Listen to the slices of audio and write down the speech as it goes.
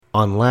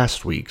on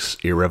last week's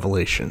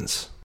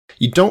Irrevelations.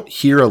 You don't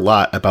hear a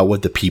lot about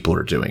what the people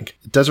are doing.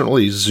 It doesn't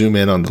really zoom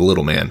in on the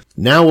little man.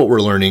 Now what we're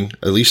learning,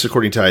 at least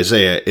according to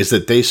Isaiah, is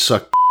that they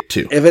suck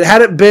too. If it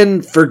hadn't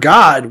been for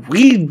God,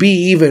 we'd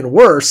be even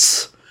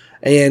worse.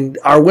 And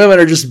our women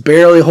are just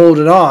barely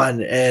holding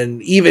on.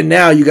 And even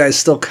now, you guys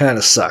still kind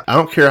of suck. I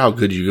don't care how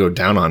good you go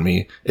down on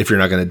me if you're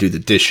not going to do the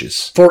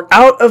dishes. For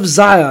out of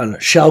Zion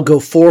shall go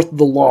forth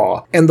the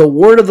law, and the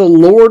word of the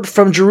Lord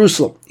from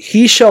Jerusalem.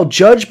 He shall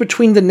judge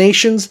between the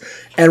nations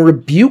and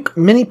rebuke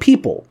many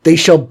people. They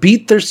shall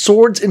beat their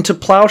swords into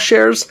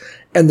plowshares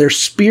and their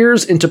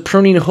spears into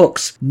pruning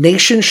hooks.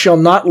 Nation shall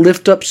not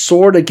lift up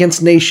sword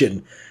against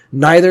nation.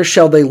 Neither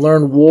shall they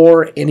learn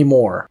war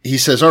anymore. He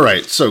says, all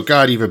right, so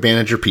God, you've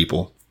abandoned your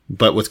people,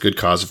 but with good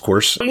cause, of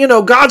course. You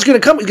know, God's going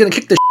to come, he's going to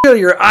kick the shit out of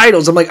your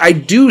idols. I'm like, I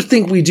do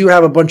think we do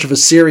have a bunch of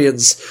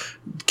Assyrians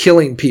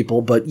killing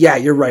people, but yeah,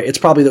 you're right. It's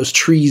probably those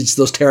trees,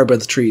 those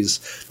terebinth trees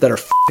that are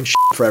f***ing shit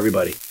for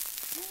everybody.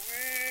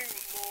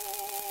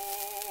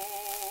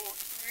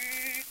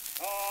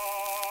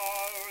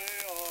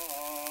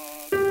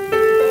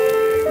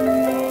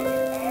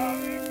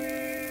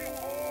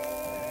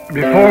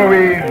 Before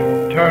we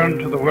turn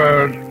to the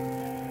word,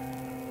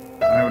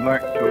 I would like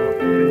to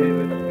say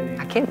this.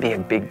 I can't be a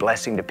big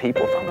blessing to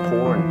people if I'm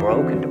poor and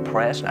broke and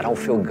depressed and I don't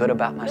feel good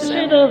about myself.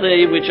 Blessed are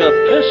they which are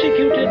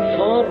persecuted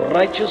for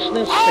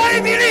righteousness' sake. I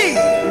believe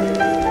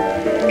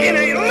in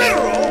a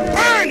literal,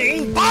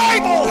 burning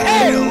Bible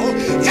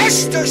hell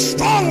just as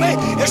strongly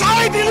as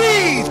I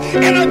believe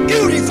in a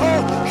beautiful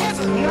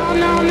heaven. No.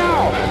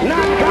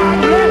 Not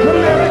God bless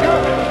America.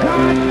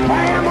 God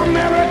damn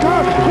America.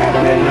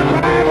 That's in the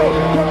Bible.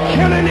 For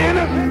killing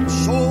innocent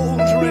Souls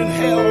are in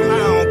hell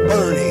now,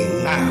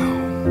 burning now.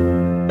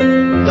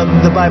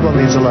 The Bible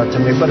means a lot to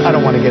me, but I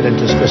don't want to get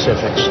into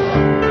specifics.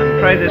 And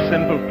pray this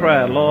simple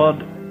prayer,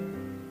 Lord,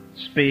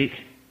 speak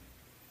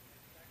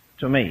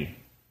to me.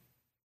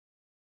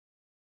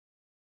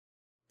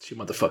 You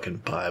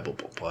motherfucking Bible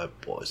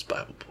boys.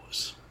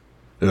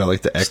 I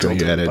like the echo Still you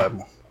doing added.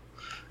 Bible.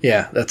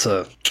 Yeah, that's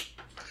a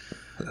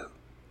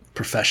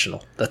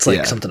professional. That's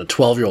like something a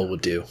 12-year-old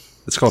would do.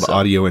 It's called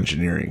audio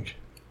engineering.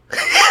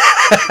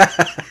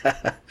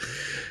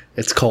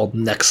 It's called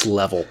next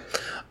level.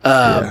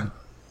 God,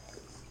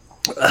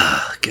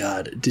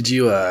 did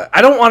you?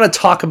 I don't want to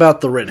talk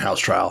about the Rittenhouse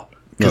trial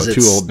No, because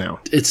too old now.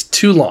 It's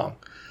too long.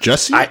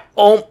 Jesse?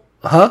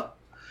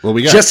 Well,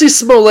 we got Jesse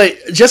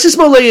Smollett. Jesse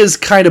Smollett is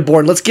kind of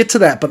boring. Let's get to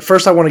that, but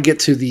first I want to get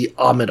to the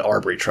Ahmaud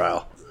Arbery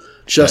trial,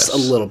 just a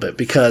little bit,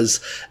 because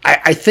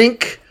I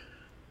think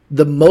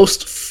the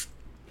most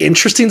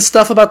interesting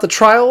stuff about the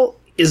trial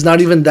is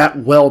not even that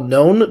well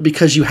known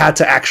because you had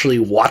to actually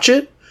watch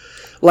it.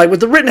 Like with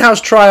the Rittenhouse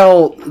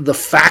trial, the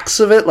facts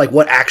of it, like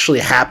what actually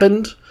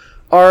happened,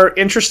 are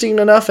interesting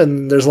enough,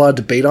 and there's a lot of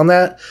debate on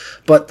that.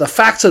 But the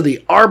facts of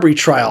the Arbery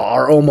trial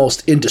are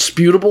almost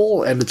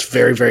indisputable, and it's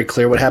very, very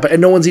clear what happened,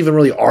 and no one's even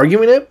really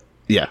arguing it.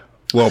 Yeah.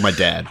 Well, my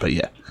dad, but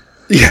yeah.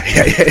 Yeah.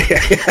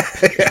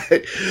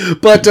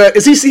 But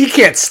he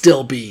can't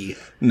still be.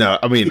 No,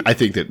 I mean, I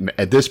think that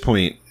at this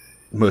point,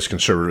 most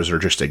conservatives are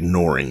just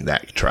ignoring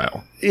that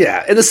trial.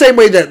 Yeah, in the same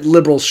way that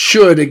liberals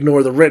should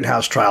ignore the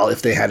Rittenhouse trial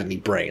if they had any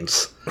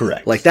brains.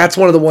 Correct. Like, that's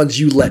one of the ones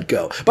you let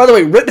go. By the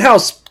way,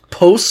 Rittenhouse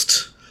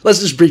let's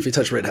just briefly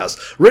touch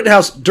Rittenhouse.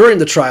 Rittenhouse, during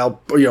the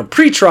trial, or,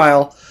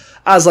 pre-trial,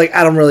 I was like,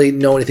 I don't really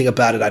know anything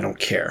about it, I don't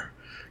care.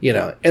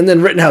 And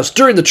then Rittenhouse,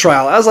 during the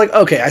trial, I was like,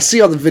 okay, I see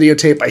all the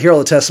videotape, I hear all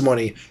the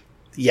testimony,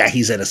 yeah,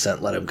 he's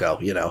innocent, let him go,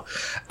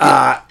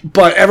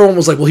 But everyone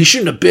was like, well, he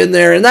shouldn't have been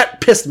there, and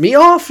that pissed me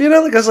off, Like, I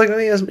was like,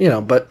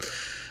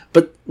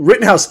 but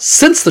Rittenhouse,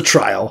 since the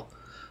trial,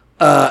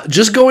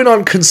 just going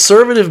on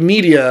conservative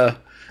media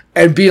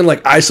and being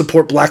like, I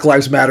support Black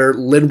Lives Matter,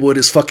 Linwood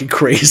is fucking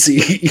crazy,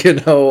 He's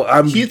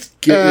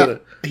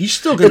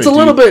still going it's a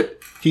little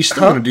bit. He's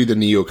still going to do the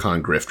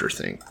neocon grifter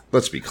thing.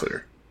 Let's be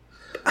clear.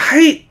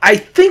 I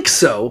think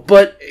so,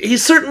 but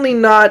he's certainly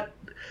not.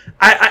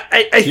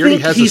 I he already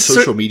has a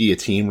social media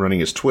team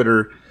running his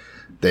Twitter.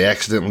 They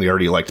accidentally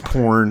already liked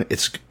porn.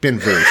 It's been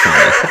very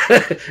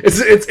funny.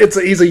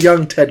 He's a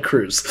young Ted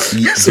Cruz.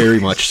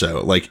 Very much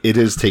so. Like, it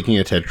is taking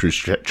a Ted Cruz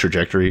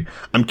trajectory.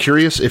 I'm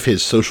curious if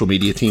his social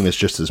media team is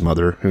just his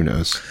mother. Who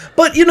knows?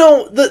 But,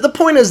 the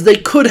point is they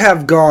could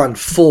have gone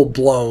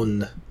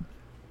full-blown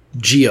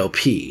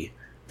GOP.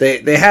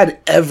 They had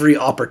every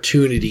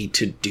opportunity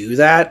to do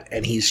that,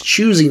 and he's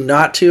choosing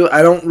not to.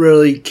 I don't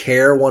really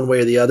care one way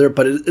or the other,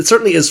 but it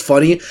certainly is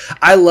funny.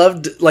 I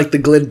loved, like, the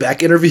Glenn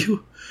Beck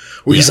interview,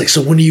 where he's like,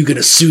 so when are you going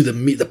to sue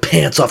the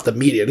pants off the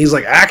media? And he's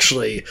like,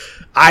 actually,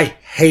 I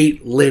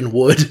hate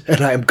Linwood,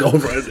 and I'm going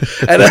for it.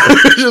 And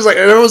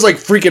everyone's like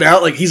freaking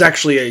out, like he's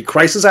actually a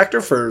crisis actor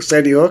for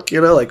Sandy Hook,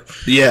 like.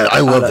 Yeah, I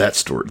love that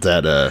story,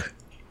 that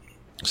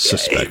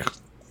suspect.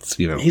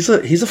 He's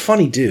a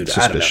funny dude.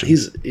 Suspicion. I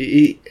don't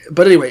know.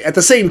 But anyway, at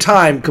the same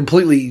time,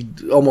 completely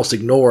almost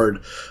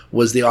ignored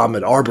was the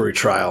Ahmaud Arbery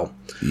trial.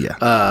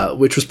 Yeah.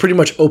 Which was pretty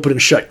much open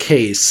and shut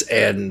case,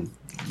 and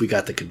we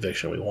got the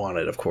conviction we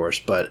wanted, of course.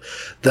 But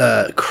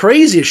the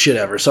craziest shit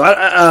ever. So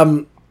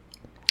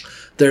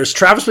There's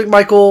Travis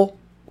McMichael,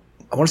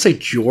 I want to say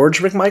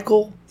George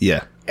McMichael,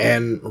 Yeah.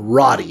 and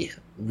Roddy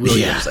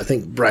Williams. Yeah. I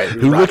think, right.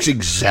 Who Roddy. looks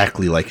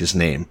exactly like his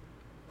name.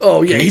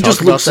 Oh, yeah, Can we he talk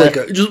just about looks like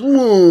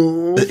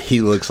that?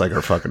 He looks like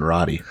our fucking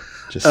Roddy.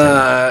 Just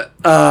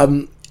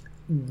saying.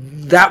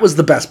 that was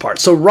the best part.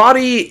 So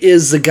Roddy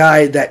is the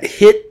guy that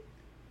hit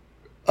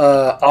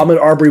Ahmaud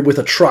Arbery with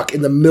a truck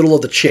in the middle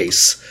of the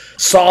chase,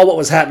 saw what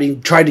was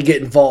happening, tried to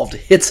get involved,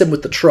 hits him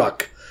with the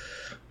truck,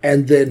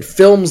 and then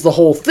films the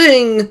whole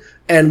thing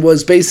and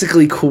was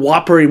basically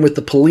cooperating with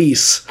the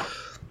police.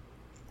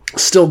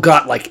 Still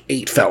got like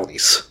 8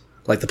 felonies.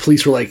 Like the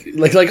police were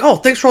like, oh,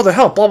 thanks for all the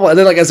help, blah blah. And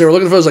then like as they were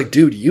looking for, it, I was like,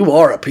 dude, you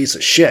are a piece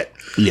of shit.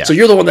 Yeah. So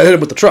you're the one that hit him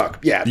with the truck.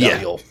 Yeah. No,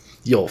 Yeah.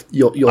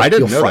 You'll I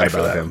didn't know fry that for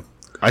about him.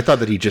 I thought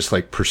that he just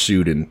like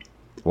pursued and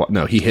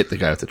no, he hit the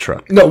guy with the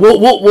truck. No,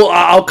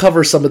 I'll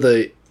cover some of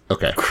the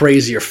Okay.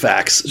 crazier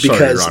facts Sorry,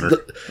 because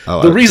Your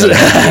Honor. the reason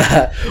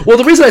well,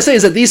 the reason I say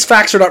is that these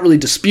facts are not really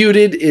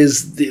disputed.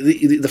 Is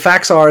the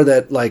facts are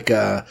that like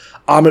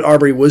Ahmaud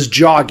Arbery was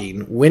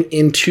jogging, went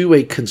into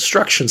a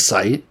construction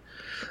site.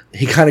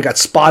 He kind of got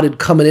spotted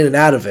coming in and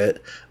out of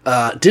it.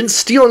 Didn't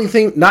steal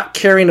anything, not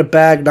carrying a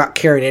bag, not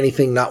carrying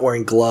anything, not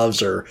wearing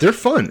gloves or. They're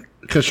fun.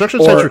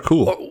 Construction sites are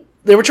cool.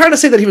 They were trying to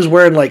say that he was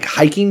wearing like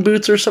hiking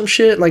boots or some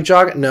shit, like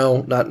jogging.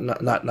 No,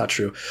 not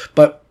true.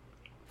 But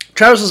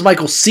Travis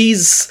Michael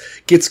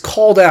gets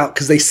called out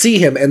because they see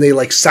him and they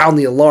like sound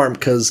the alarm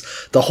because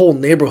the whole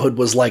neighborhood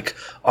was like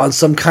on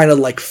some kind of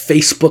like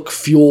Facebook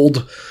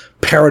fueled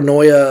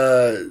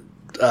paranoia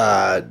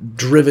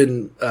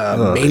driven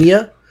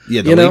mania.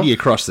 Yeah, the lady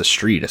across the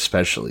street,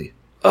 especially.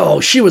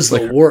 Oh, she was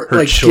the worst. Her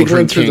Like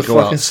children giggling through can't the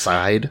go fucking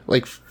outside.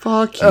 Like,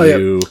 fuck Oh,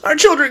 you. yeah. Our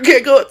children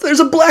can't go. There's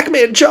a black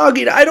man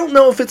jogging. I don't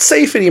know if it's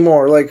safe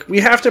anymore. Like, we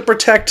have to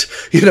protect,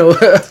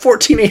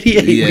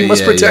 1488. Yeah, we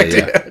must yeah, protect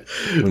yeah, it.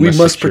 We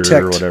must secure or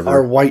protect whatever.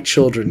 our white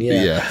children.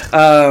 Yeah.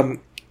 Yeah.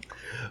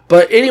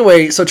 But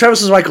anyway, so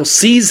Travis Michael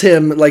sees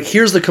him, like,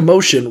 here's the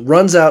commotion,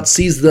 runs out,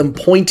 sees them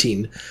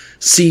pointing,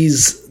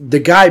 sees the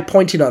guy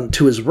pointing on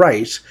to his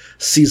right,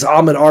 sees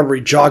Ahmaud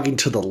Arbery jogging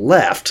to the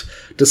left,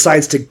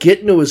 decides to get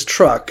into his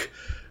truck,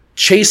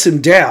 chase him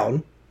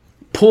down,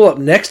 pull up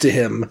next to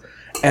him,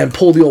 and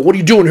pull the old, what are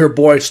you doing here,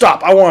 boy?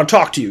 Stop, I want to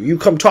talk to you. You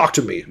come talk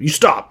to me. You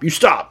stop.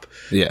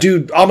 Yeah.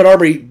 Dude, Ahmaud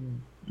Arbery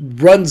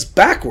runs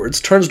backwards,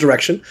 turns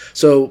direction,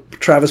 so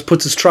Travis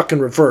puts his truck in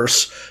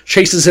reverse,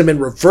 chases him in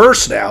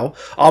reverse now.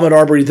 Ahmaud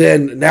Arbery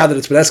then, now that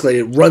it's been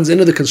escalated, runs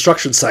into the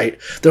construction site.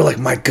 They're like,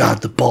 my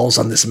God, the balls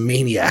on this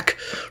maniac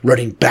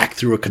running back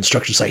through a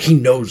construction site. He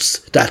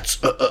knows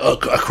that's a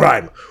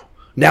crime.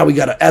 Now we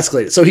got to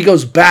escalate it. So he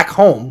goes back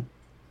home,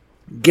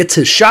 gets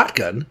his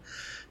shotgun,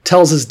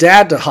 tells his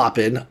dad to hop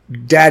in.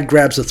 Dad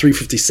grabs the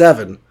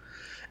 .357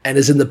 and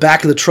is in the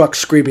back of the truck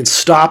screaming,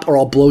 stop or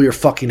I'll blow your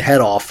fucking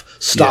head off.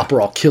 Stop or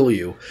I'll kill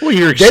you. Well,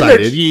 you're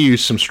excited. You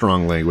use some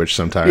strong language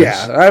sometimes.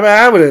 Yeah,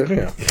 I would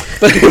have,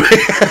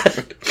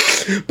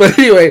 But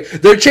anyway,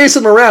 they're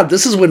chasing him around.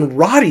 This is when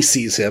Roddy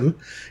sees him,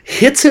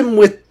 hits him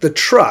with the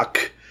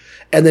truck,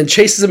 and then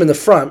chases him in the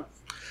front.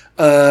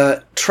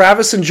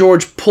 Travis and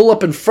George pull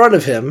up in front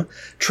of him.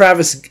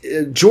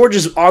 George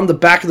is on the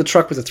back of the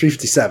truck with the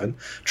 .357.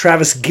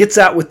 Travis gets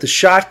out with the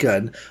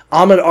shotgun.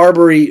 Ahmaud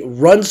Arbery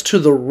runs to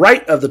the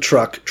right of the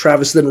truck.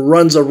 Travis then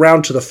runs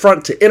around to the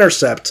front to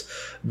intercept.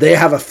 They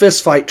have a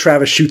fist fight.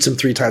 Travis shoots him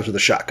 3 times with a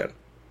shotgun.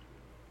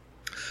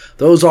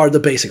 Those are the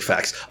basic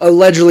facts.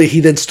 Allegedly,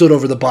 he then stood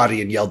over the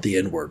body and yelled the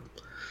N-word.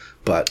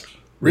 But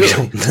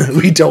really?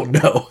 we don't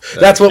know.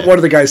 That's what one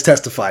of the guys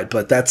testified,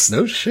 but that's...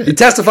 No shit. He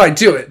testified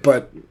to it,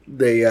 but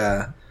they...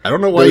 I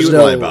don't know why you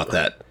would lie about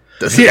that.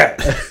 Yeah.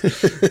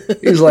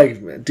 He's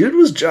like,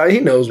 dude he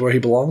knows where he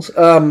belongs.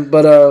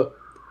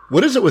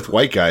 What is it with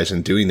white guys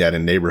and doing that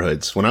in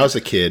neighborhoods? When I was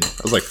a kid,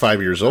 I was like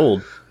 5 years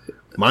old,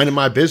 minding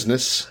my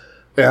business.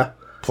 Yeah.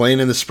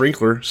 Playing in the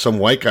sprinkler, some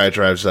white guy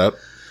drives up,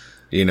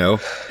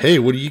 hey,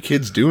 what are you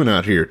kids doing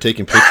out here?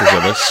 Taking pictures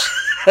of us.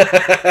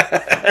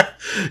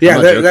 Yeah,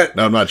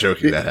 no, I'm not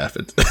joking. That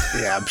happened.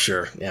 Yeah, I'm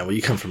sure. Yeah, well,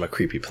 you come from a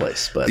creepy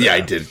place, but yeah,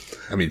 I did.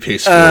 I mean,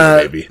 pace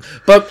baby.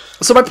 But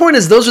so my point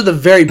is, those are the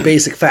very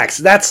basic facts.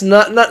 That's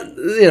not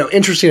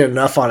interesting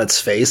enough on its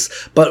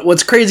face. But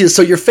what's crazy is,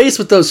 so you're faced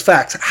with those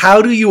facts.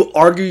 How do you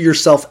argue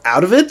yourself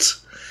out of it?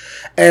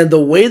 And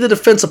the way the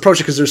defense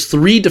approached it, because there's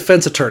 3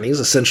 defense attorneys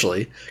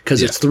essentially,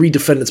 because it's 3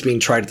 defendants being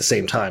tried at the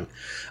same time,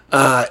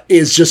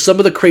 is just some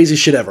of the crazy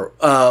shit ever.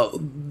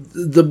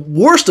 The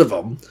worst of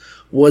them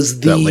was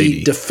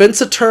the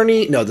defense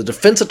attorney. No, the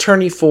defense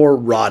attorney for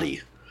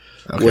Roddy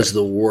was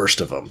the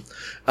worst of them.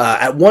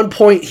 At one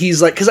point,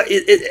 he's like, because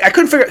I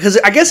couldn't figure, because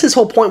I guess his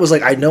whole point was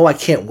like, I know I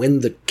can't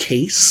win the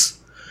case,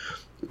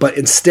 but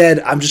instead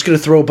I'm just going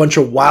to throw a bunch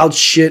of wild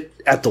shit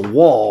at the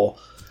wall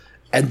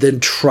and then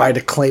try to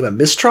claim a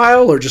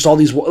mistrial, or just all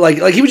these, like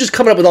he was just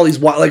coming up with all these,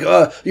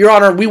 Your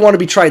Honor, we want to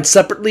be tried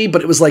separately,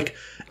 but it was like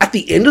at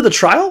the end of the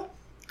trial.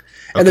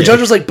 And the judge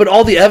was like, but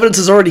all the evidence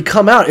has already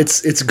come out.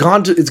 It's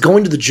going to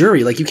the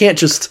jury. Like, you can't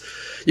just,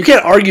 you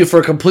can't argue for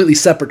a completely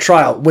separate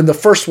trial when the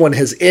first one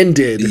has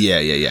ended. Yeah.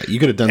 You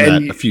could have done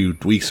that a few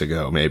weeks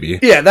ago, maybe.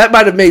 Yeah, that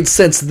might have made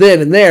sense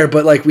then and there,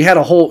 but like we had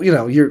a whole, you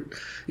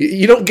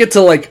don't get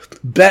to like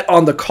bet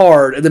on the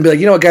card and then be like,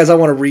 you know what, guys, I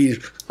want to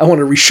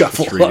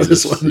reshuffle on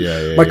this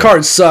one. My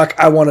cards suck.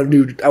 I want a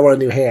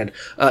new hand.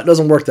 It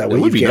doesn't work that way.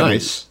 It would be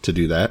nice to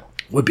do that.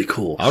 Would be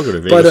cool. I'll go to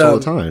Vegas all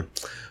the time.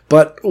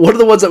 But one of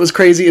the ones that was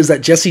crazy is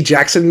that Jesse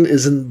Jackson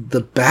is in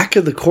the back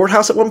of the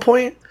courthouse at one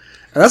point.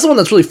 And that's the one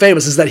that's really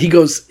famous, is that he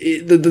goes,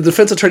 the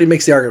defense attorney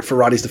makes the argument, for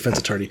Roddy's defense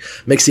attorney,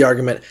 makes the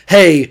argument,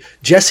 hey,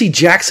 Jesse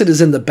Jackson is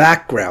in the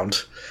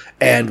background,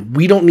 and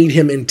we don't need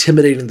him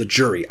intimidating the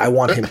jury. I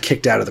want him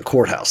kicked out of the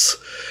courthouse.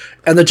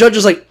 And the judge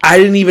is like, I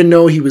didn't even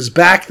know he was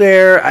back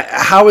there.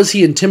 How is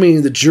he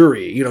intimidating the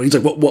jury? He's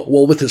like,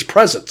 well, with his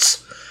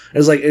presence.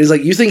 And it's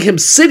like, you think him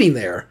sitting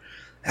there?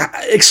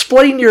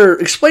 Explain your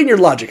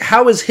logic.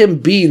 How is him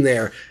being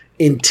there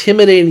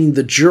intimidating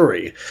the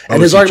jury?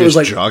 And his argument was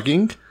like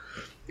jogging.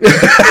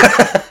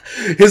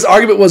 His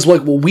argument was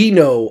like, well, we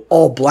know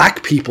all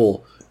black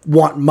people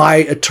want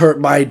my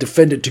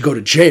defendant to go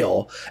to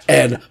jail,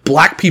 and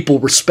black people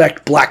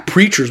respect black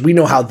preachers. We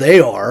know how they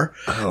are,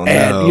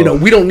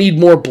 and we don't need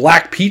more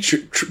black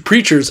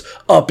preachers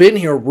up in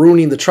here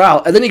ruining the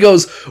trial. And then he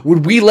goes,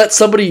 would we let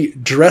somebody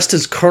dressed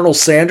as Colonel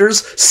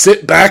Sanders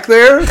sit back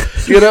there?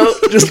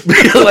 Just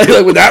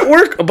like would that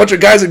work? A bunch of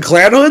guys in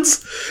Klan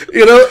hoods,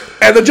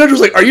 And the judge was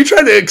like, are you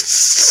trying to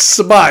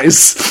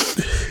surmise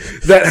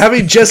that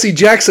having Jesse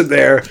Jackson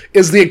there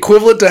is the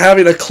equivalent to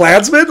having a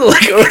Klansman?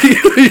 Like, are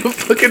you a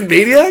fucking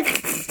maniac?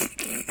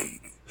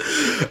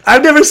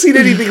 I've never seen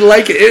anything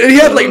like it. And he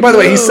had, by the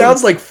way, he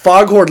sounds like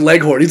Foghorn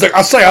Leghorn. He's like,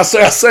 I say. I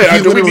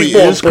do we need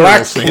more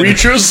black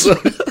preachers? You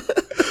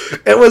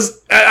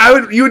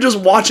would just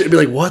watch it and be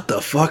like, what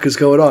the fuck is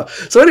going on?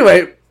 So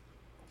anyway,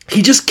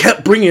 he just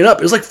kept bringing it up.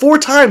 It was like 4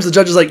 times the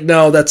judge is like,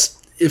 no,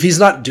 if he's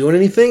not doing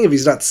anything, if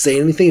he's not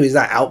saying anything, if he's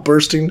not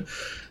outbursting,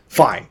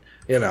 fine.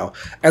 And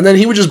then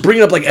he would just bring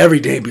it up like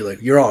every day and be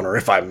like, Your Honor,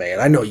 if I may, and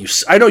I know you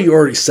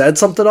already said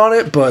something on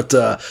it, but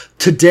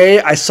today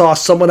I saw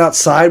someone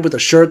outside with a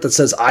shirt that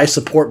says I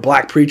support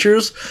black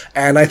preachers,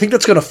 and I think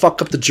that's going to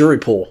fuck up the jury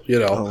pool,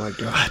 Oh my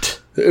God.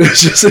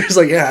 It's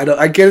like, yeah,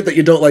 I get it that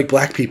you don't like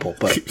black people,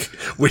 but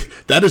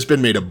that has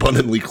been made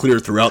abundantly clear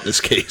throughout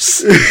this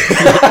case.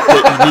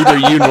 that neither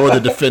you nor the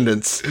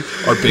defendants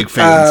are big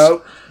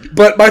fans.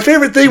 But my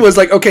favorite thing was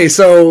like, okay,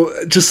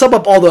 so to sum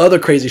up all the other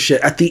crazy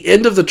shit, at the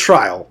end of the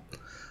trial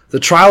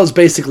is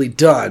basically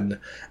done,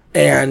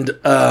 and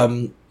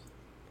they're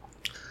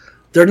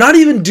not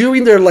even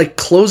doing their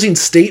closing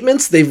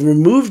statements. They've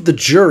removed the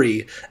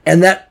jury,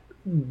 and that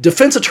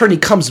defense attorney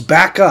comes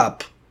back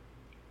up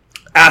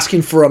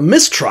asking for a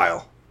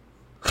mistrial.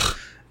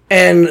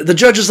 And the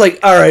judge is like,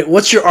 all right,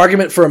 what's your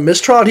argument for a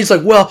mistrial? And he's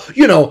like, well,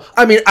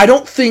 I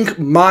don't think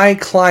my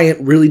client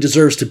really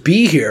deserves to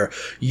be here.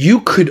 You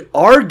could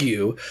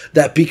argue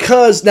that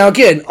because, now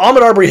again,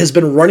 Ahmaud Arbery has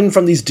been running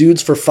from these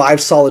dudes for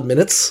 5 solid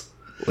minutes.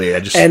 Wait,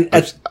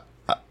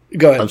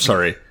 go ahead. I'm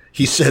sorry.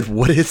 He said,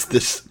 what is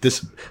this?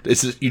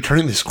 You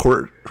turning this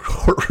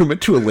courtroom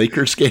into a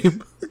Lakers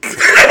game?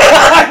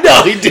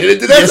 No, he didn't.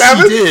 Did that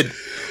happen? Yes, he did.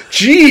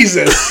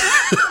 Jesus.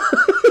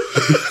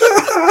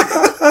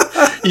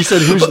 He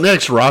said, who's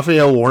next?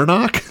 Raphael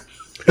Warnock?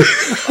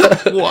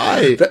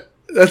 Why?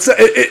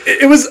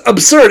 It was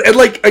absurd. And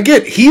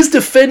again, he's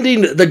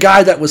defending the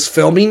guy that was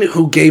filming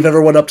who gave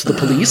everyone up to the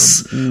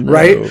police,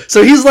 right?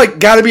 So he's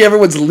got to be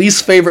everyone's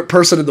least favorite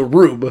person in the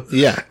room.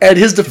 Yeah. And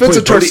his defense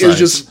attorney is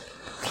just,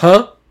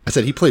 huh? I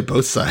said he played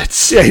both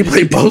sides. Yeah, he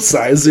played both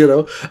sides, He's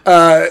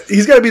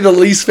got to be the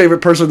least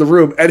favorite person in the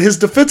room. And his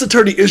defense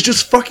attorney is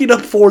just fucking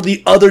up for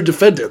the other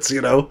defendants,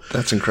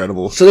 That's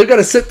incredible. So they've got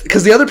to sit,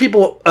 because the other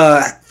people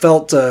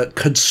felt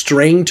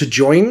constrained to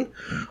join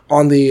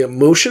on the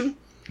motion.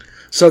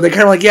 So they're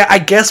kind of like, yeah, I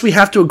guess we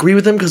have to agree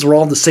with him because we're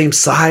all on the same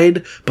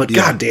side. But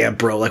goddamn,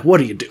 bro, what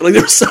do you do?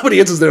 There were so many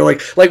instances there,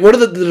 like what are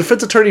the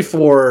defense attorney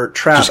for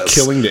Travis? Just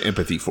killing the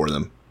empathy for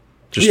them.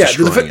 Just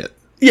destroying it.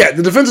 Yeah,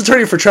 the defense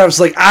attorney for Travis is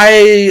like,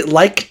 I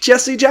like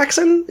Jesse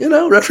Jackson,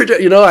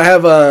 I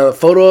have a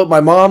photo of my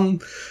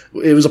mom.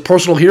 It was a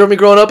personal hero of me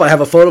growing up. I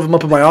have a photo of him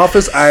up in my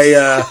office.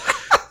 I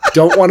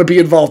don't want to be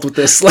involved with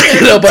this, but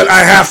I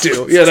have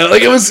to,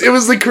 it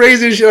was the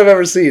craziest shit I've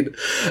ever seen.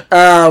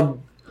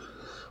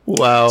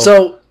 Wow.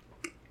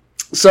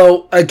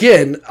 So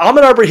again,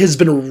 Ahmaud Arbery has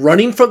been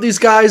running from these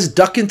guys,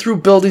 ducking through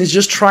buildings,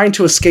 just trying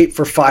to escape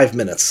for 5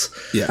 minutes.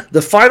 Yeah.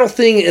 The final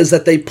thing is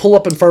that they pull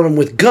up in front of him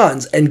with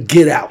guns and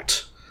get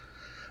out.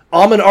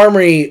 Ahmaud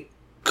Arbery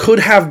could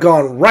have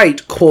gone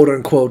right, quote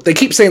unquote. They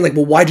keep saying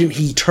well, why didn't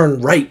he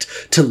turn right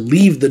to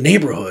leave the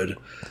neighborhood?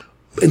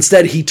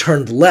 Instead, he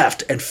turned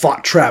left and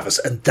fought Travis,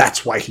 and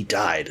that's why he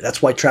died.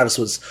 That's why Travis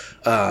was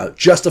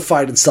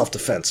justified in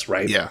self-defense,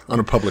 right? Yeah,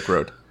 on a public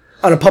road.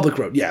 On a public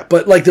road, yeah.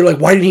 But they're like,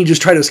 why didn't he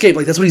just try to escape?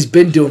 That's what he's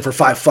been doing for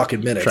 5 fucking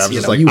minutes. Travis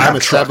is like, I'm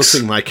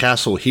establishing my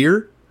castle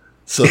here,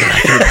 so that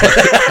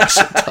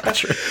I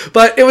can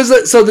But it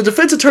was so the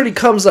defense attorney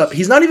comes up.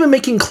 He's not even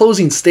making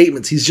closing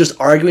statements. He's just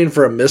arguing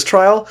for a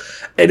mistrial,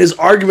 and his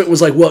argument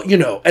was like, well,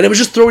 and it was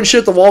just throwing shit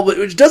at the wall,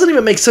 which doesn't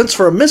even make sense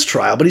for a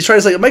mistrial. But he's trying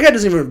to say, my guy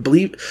doesn't even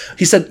believe.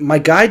 He said, my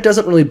guy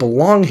doesn't really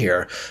belong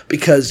here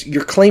because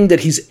you're claiming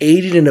that he's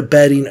aiding and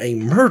abetting a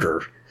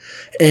murder.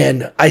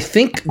 And I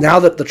think now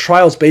that the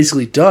trial's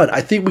basically done,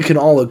 I think we can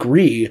all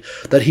agree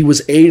that he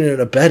was aiding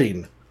and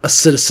abetting a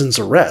citizen's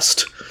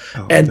arrest.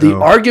 The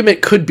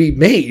argument could be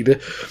made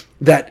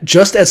that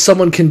just as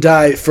someone can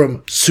die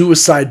from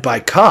suicide by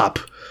cop,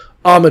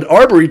 Ahmaud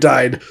Arbery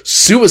died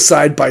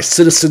suicide by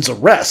citizen's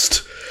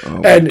arrest.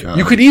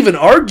 You could even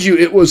argue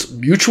it was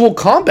mutual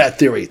combat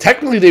theory.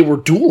 Technically, they were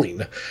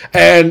dueling.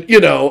 And,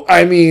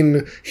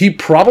 he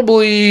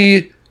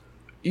probably,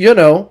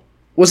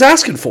 was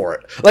asking for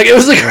it. Like, it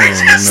was the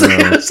craziest thing.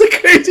 It was the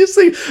craziest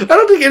thing. I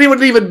don't think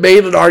anyone even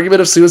made an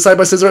argument of suicide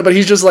by citizen's arrest, but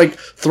he's just, like,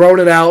 throwing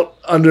it out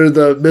under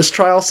the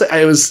mistrial.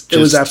 It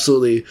was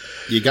absolutely...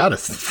 You gotta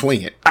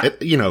fling it.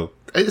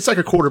 It's like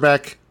a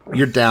quarterback.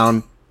 You're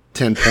down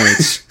 10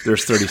 points.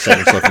 There's 30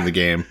 seconds left in the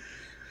game.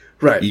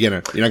 Right. You're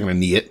not gonna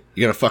knee it.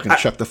 You're gonna fucking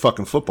chuck the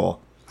fucking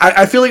football.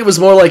 I feel like it was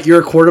more like you're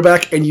a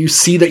quarterback and you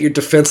see that your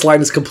defense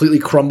line is completely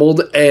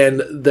crumbled and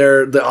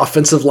the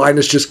offensive line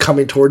is just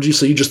coming towards you,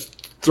 so you just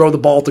throw the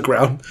ball at the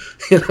ground.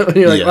 And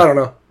you're like, I don't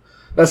know.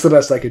 That's the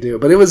best I could do.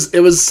 But it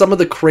was some of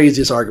the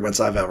craziest arguments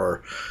I've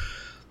ever.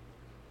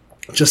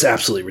 Just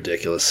absolutely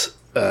ridiculous.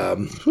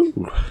 And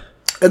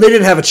they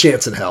didn't have a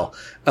chance in hell.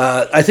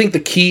 I think the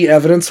key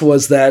evidence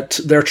was that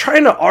they're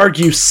trying to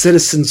argue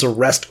citizen's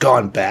arrest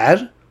gone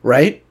bad,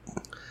 right?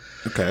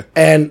 Okay.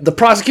 And the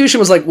prosecution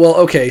was like, well,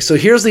 okay, so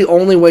here's the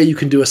only way you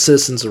can do a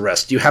citizen's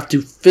arrest. You have to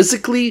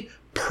physically,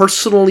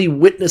 personally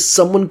witness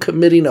someone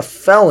committing a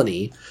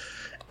felony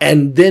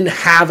and then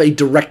have a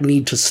direct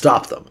need to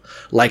stop them.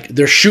 Like,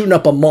 they're shooting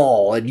up a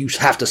mall and you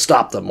have to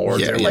stop them, or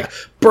they're like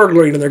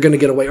burglaring and they're going to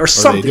get away, or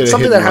something.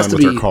 Something that has to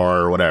be their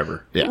car or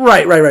whatever. Yeah.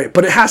 Right.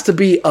 But it has to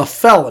be a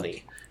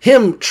felony.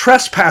 Him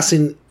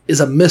trespassing is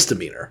a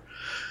misdemeanor.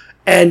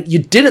 And you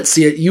didn't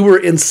see it. You were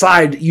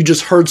inside. You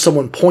just heard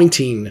someone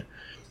pointing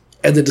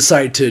and then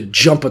decided to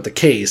jump at the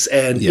case.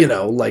 And, he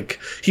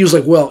was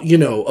like, well,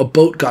 a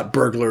boat got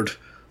burglared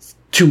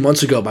 2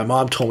 months ago. My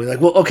mom told me,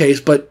 like, well, okay,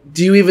 but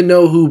do you even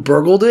know who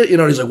burgled it?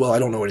 And he's like, well, I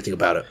don't know anything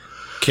about it.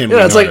 Can we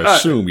not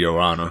assume, Your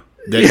Honor,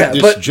 that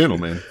this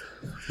gentleman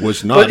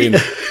was not in...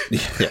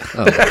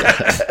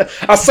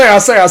 I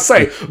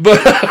say.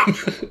 But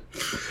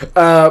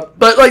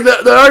like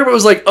the argument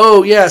was like,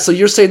 oh yeah, so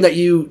you're saying that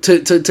you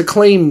to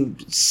claim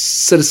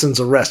citizen's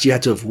arrest, you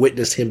had to have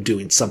witnessed him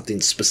doing something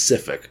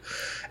specific,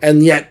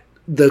 and yet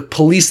the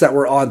police that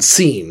were on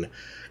scene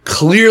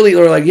clearly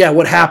were like, yeah,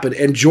 what happened?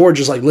 And George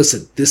is like,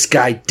 listen, this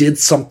guy did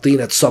something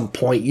at some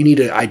point. You need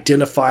to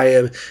identify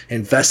him,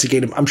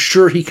 investigate him. I'm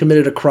sure he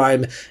committed a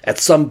crime at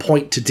some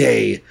point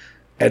today,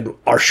 and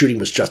our shooting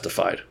was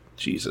justified.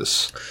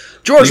 Jesus.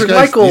 George and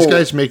Michael... These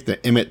guys make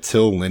the Emmett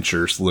Till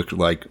lynchers look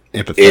like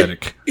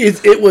empathetic.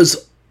 It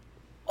was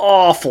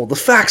awful. The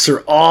facts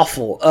are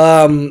awful.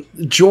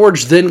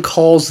 George then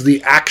calls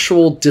the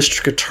actual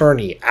district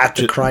attorney at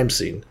the crime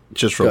scene.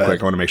 Just real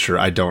quick, I want to make sure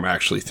I don't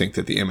actually think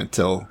that the Emmett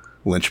Till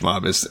lynch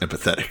mob is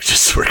empathetic.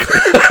 Just so we're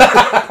clear.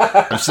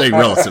 I'm saying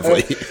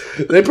relatively.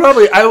 They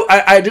probably...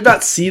 I did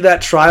not see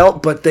that trial,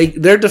 but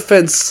their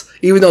defense,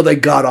 even though they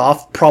got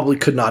off, probably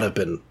could not have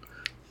been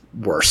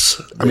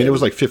worse. I mean, it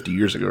was like 50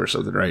 years ago or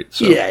something, right?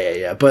 So.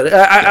 Yeah. But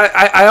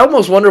I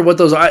almost wonder what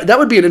those are. That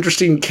would be an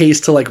interesting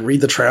case to like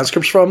read the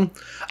transcripts from.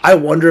 I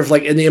wonder if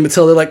like in the Emmett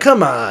Till, they're like,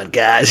 come on,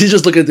 guys. He's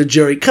just looking at the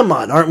jury. Come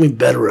on, aren't we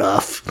better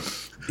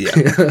off? Yeah.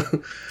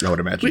 I would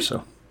imagine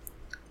so.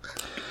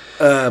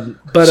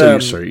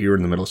 But sorry, you were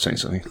in the middle of saying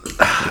something.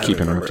 I keep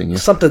interrupting you.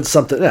 Something.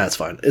 Yeah, it's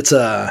fine. It's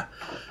oh,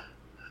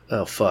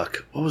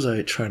 fuck. What was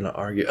I trying to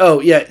argue? Oh,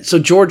 yeah. So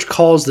George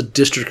calls the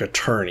district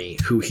attorney,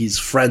 who he's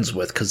friends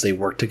with because they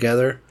work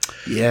together.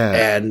 Yeah.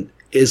 And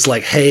is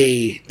like,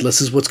 hey,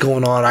 this is what's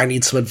going on. I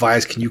need some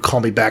advice. Can you call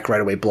me back right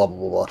away? Blah, blah,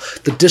 blah, blah.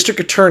 The district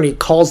attorney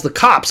calls the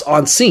cops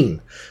on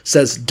scene,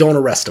 says, don't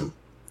arrest him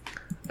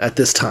at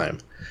this time.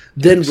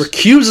 Then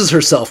recuses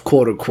herself,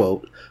 quote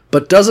unquote,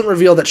 but doesn't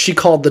reveal that she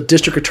called the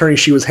district attorney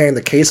she was handing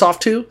the case off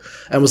to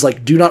and was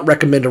like, do not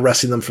recommend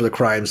arresting them for the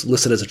crimes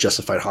listed as a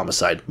justified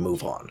homicide.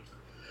 Move on.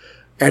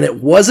 And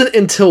it wasn't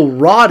until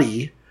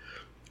Roddy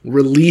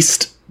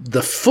released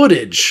the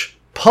footage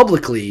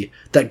publicly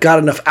that got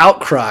enough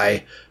outcry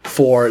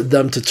for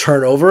them to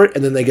turn over,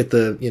 and then they get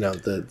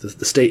the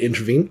state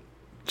intervene.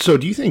 So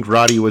do you think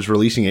Roddy was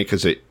releasing it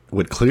because it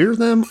would clear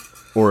them?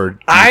 Or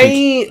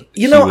I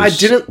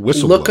didn't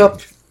look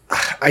up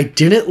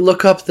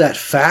that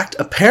fact.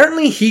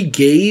 Apparently he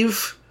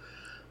gave...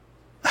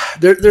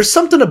 There's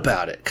something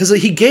about it, because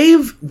he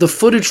gave the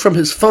footage from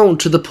his phone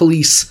to the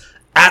police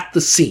at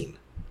the scene.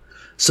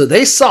 So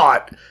they saw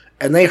it,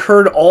 and they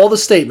heard all the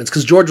statements,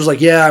 because George was like,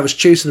 yeah, I was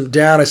chasing him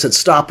down. I said,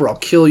 stop or I'll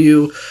kill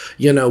you.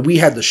 We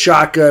had the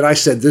shotgun. I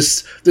said,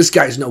 this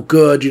guy's no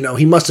good.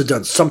 He must have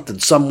done something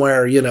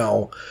somewhere,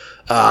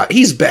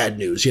 he's bad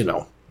news,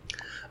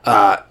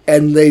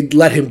 And they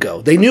let him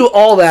go. They knew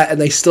all that, and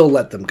they still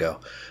let them go.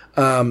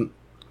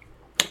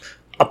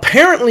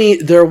 Apparently,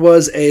 there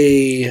was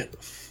a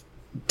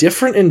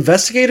different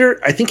investigator.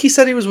 I think he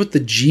said he was with the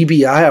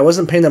GBI. I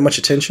wasn't paying that much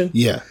attention.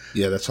 Yeah,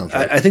 that sounds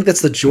right. I think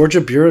that's the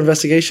Georgia Bureau of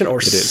Investigation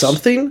or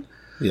something.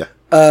 Yeah.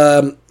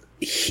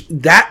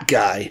 That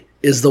guy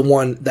is the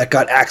one that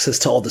got access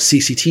to all the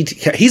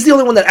CCTV. He's the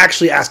only one that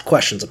actually asked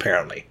questions,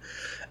 apparently.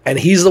 And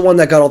he's the one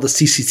that got all the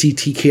CCTV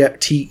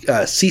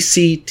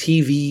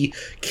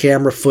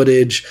camera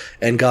footage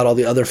and got all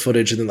the other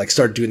footage and then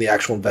started doing the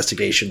actual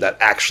investigation that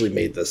actually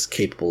made this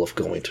capable of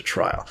going to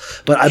trial.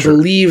 But I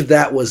believe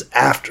that was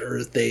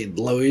after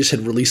lawyers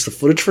had released the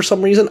footage for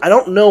some reason. I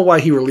don't know why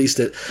he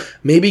released it.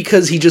 Maybe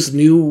because he just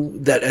knew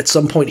that at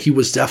some point he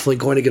was definitely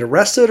going to get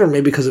arrested, or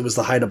maybe because it was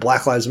the height of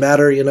Black Lives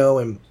Matter,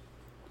 and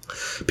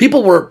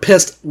people were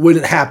pissed when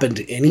it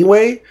happened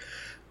anyway.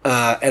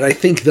 And I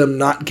think them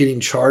not getting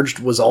charged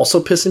was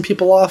also pissing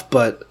people off,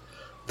 but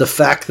the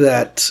fact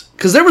that...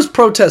 Because there was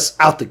protests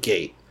out the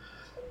gate.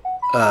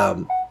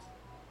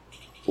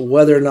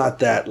 Whether or not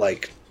that,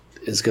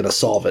 is going to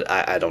solve it,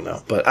 I don't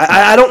know. But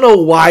I don't know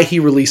why he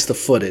released the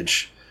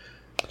footage.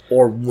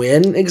 Or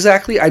when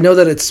exactly. I know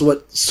that it's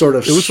what sort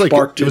of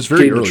sparked it. It was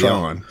very early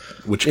on,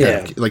 which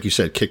kind of, like you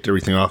said, kicked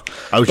everything off.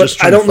 I was just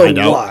trying to find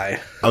out why.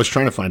 I was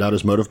trying to find out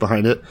his motive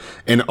behind it,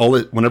 and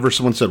whenever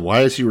someone said,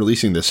 "Why is he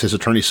releasing this?" his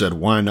attorney said,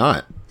 "Why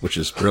not?" Which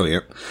is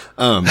brilliant.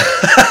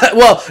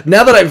 Well,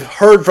 now that I've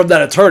heard from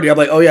that attorney, I'm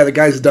like, "Oh yeah, the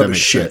guy's dumb as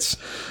shit."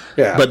 Sense.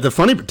 Yeah, but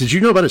did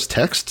you know about his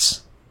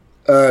texts?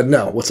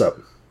 No. What's up?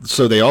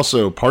 So they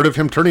also part of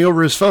him turning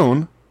over his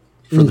phone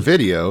for the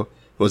video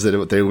was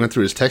that they went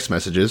through his text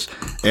messages,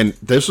 and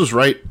this was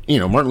right.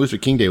 Martin Luther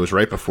King Day was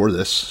right before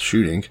this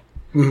shooting.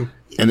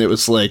 And it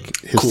was like,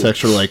 his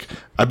texts were like,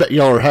 I bet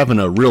y'all are having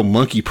a real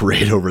monkey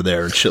parade over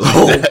there and shit like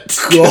that.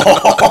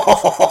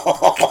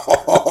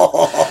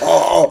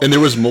 And there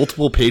was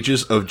multiple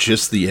pages of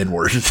just the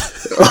N-word. Is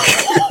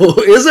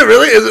it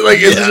really? Is it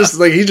is it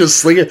just he's just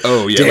slinging?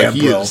 Oh, yeah. Damn,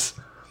 he is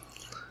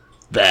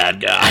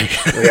bad guy.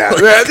 Yeah.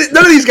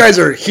 None of these guys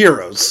are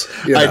heroes.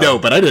 I know,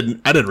 but I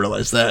didn't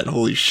realize that.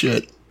 Holy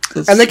shit.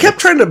 And they kept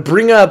trying to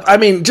bring up,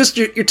 just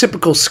your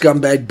typical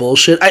scumbag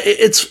bullshit.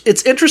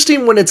 It's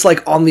interesting when it's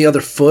on the other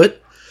foot,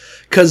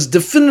 because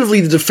definitively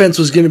the defense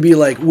was going to be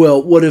like,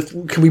 well,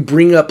 can we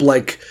bring up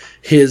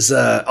his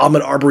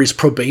Ahmaud Arbery's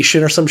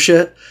probation or some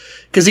shit?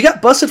 Because he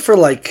got busted for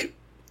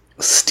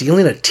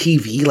stealing a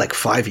TV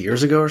 5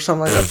 years ago or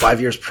something like that,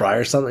 5 years prior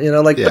or something,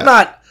 yeah. But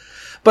not,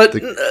 but the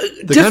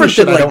different kind of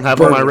shit than I don't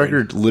have on my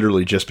record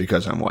literally just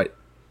because I'm white.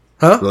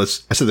 Huh?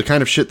 I said the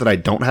kind of shit that I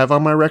don't have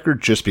on my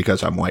record just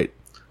because I'm white.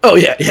 Oh,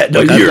 yeah.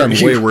 No, I've done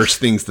way worse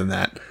things than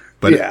that.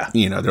 But, yeah.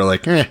 They're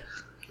like,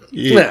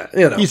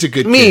 he's a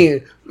good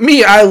kid.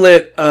 Me, I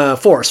lit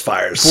forest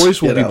fires.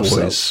 Boys will be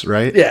boys,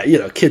 right?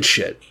 Yeah, kid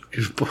shit.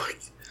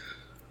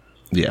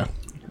 Yeah,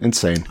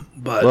 insane.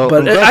 But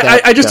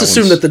I just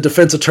assumed that the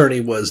defense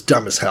attorney was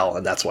dumb as hell,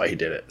 and that's why he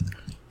did it.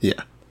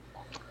 Yeah.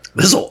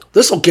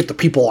 This'll get the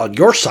people on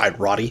your side,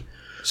 Roddy.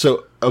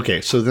 So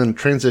then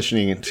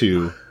transitioning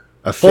into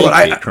a fake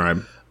hate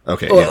crime.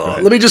 Okay, go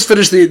ahead. Let me just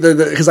finish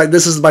because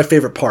this is my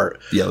favorite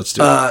part. Yeah, let's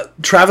do it.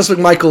 Travis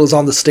McMichael is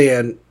on the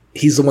stand.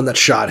 He's the one that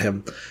shot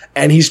him,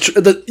 and you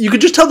could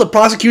just tell the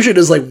prosecution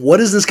is like, what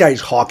is this guy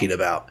talking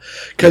about?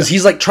 Because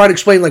he's trying to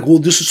explain well,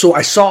 this is so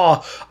I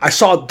saw I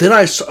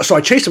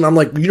chased him. I'm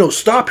like,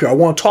 stop here. I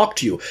want to talk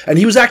to you. And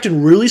he was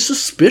acting really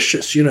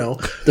suspicious.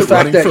 The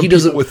fact that he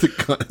doesn't with a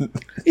gun.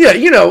 Yeah,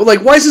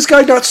 why is this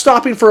guy not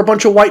stopping for a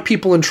bunch of white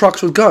people in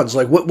trucks with guns?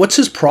 What's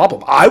his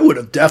problem? I would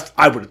have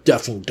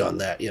definitely done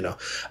that.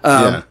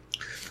 Yeah.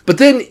 But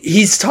then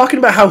he's talking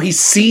about how he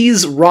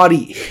sees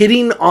Roddy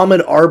hitting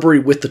Ahmaud Arbery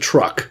with the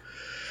truck.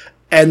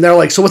 And they're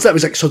like, so what's that?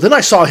 He's like, so then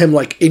I saw him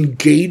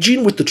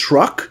engaging with the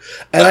truck.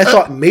 And I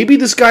thought maybe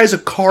this guy's a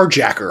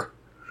carjacker.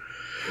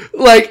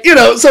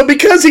 So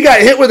because he got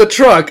hit with a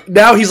truck,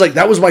 now he's like,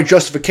 that was my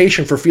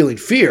justification for feeling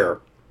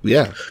fear.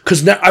 Yeah.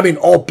 Because now,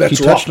 all bets are off.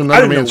 He touched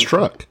another man's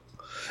truck.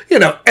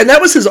 And that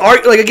was his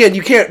argument. Again,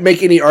 you can't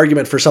make any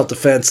argument for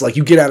self-defense.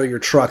 You get out of your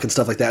truck and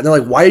stuff like that. And they're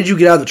like, why did you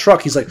get out of the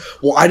truck? He's like,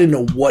 well, I didn't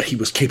know what he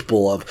was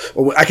capable of.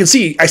 Or I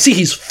see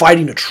he's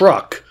fighting a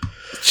truck.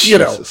 Fighting,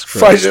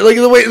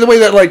 the way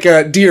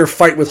that deer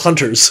fight with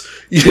hunters.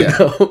 You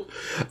know.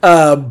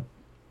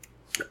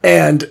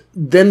 And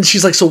then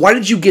she's like, so why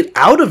did you get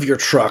out of your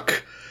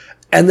truck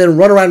and then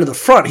run around to the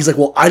front? He's like,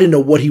 well, I didn't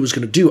know what he was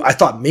going to do. I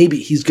thought maybe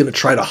he's going to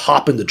try to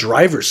hop in the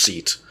driver's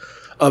seat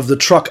of the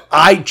truck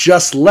I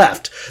just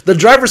left. The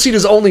driver's seat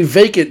is only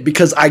vacant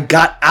because I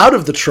got out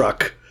of the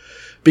truck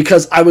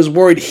because I was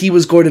worried he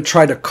was going to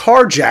try to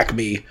carjack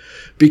me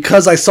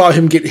because I saw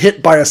him get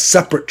hit by a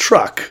separate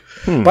truck.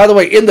 By the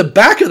way, in the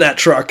back of that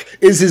truck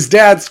is his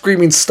dad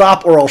screaming,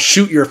 stop or I'll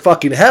shoot your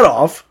fucking head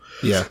off.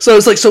 Yeah. So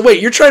it's so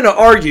wait, you're trying to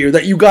argue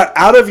that you got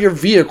out of your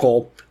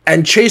vehicle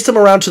and chased him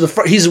around to the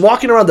front. He's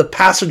walking around the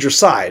passenger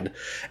side,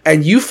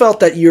 and you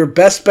felt that your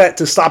best bet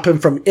to stop him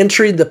from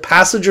entering the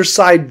passenger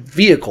side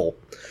vehicle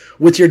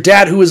with your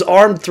dad who is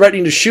armed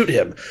threatening to shoot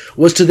him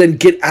was to then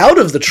get out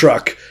of the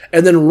truck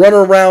and then run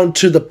around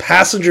to the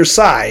passenger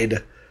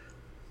side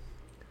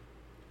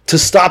to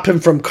stop him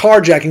from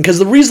carjacking, because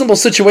the reasonable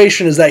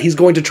situation is that he's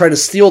going to try to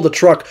steal the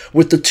truck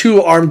with the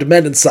 2 armed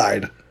men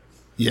inside.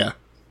 Yeah.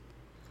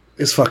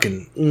 Is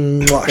fucking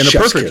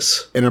chef's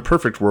kiss. In a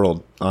perfect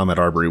world, Ahmaud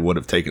Arbery would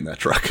have taken that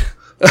truck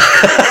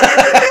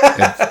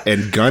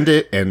and gunned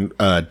it, and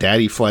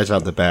Daddy flies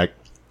out the back.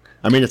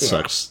 I mean, it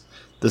sucks.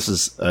 This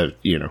is,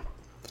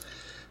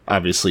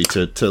 obviously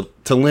to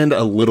lend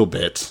a little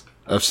bit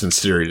of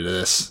sincerity to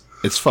this,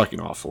 it's fucking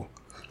awful.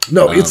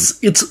 No,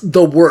 it's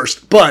the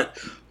worst, but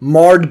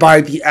marred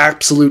by the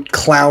absolute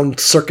clown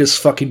circus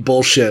fucking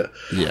bullshit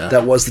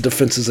that was the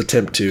defense's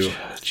attempt to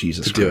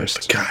Jesus do Christ.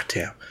 it. But God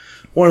damn.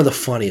 One of the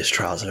funniest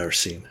trials I've ever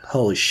seen.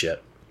 Holy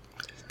shit.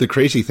 The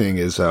crazy thing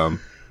is,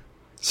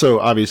 so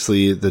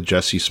obviously the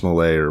Jesse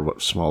Smollett, or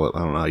what Smollett, I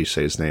don't know how you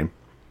say his name.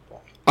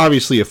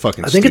 Obviously a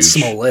fucking I think it's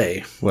stooge.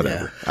 Smollett.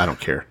 Whatever. Yeah. I don't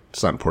care.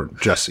 It's not important.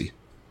 Jesse.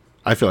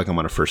 I feel like I'm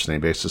on a first name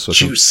basis with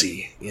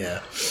Juicy.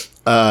 him.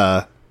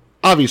 Yeah.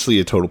 Obviously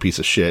a total piece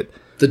of shit.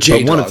 The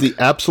J-Dog. But one of the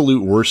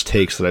absolute worst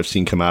takes that I've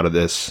seen come out of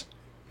this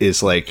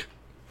is like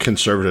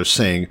conservatives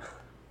saying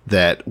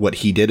that what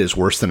he did is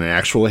worse than an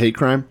actual hate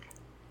crime.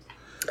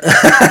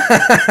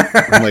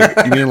 I'm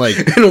like, you mean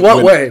like in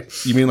what way?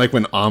 You mean like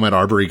when Ahmaud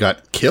Arbery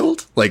got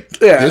killed? Like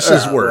this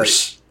is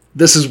worse. Like,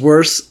 this is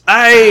worse.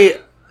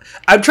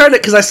 I'm trying to,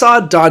 because I saw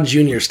Don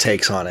Jr.'s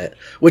takes on it,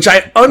 which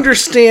I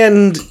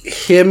understand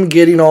him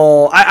getting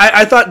all.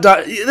 I thought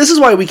this is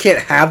why we can't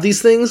have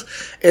these things.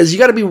 Is you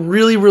got to be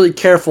really, really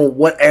careful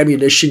what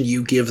ammunition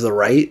you give the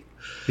right.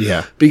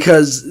 Yeah,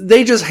 because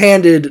they just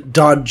handed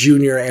Don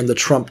Jr. and the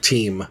Trump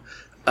team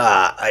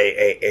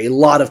a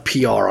lot of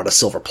PR on a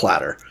silver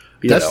platter.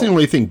 That's the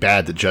only thing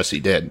bad that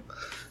Jesse did.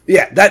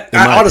 Yeah,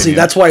 honestly,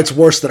 that's why it's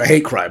worse than a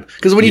hate crime.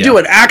 Because when you do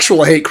an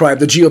actual hate crime,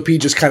 the GOP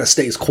just kind of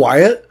stays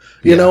quiet,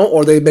 you know,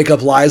 or they make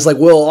up lies like,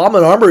 well,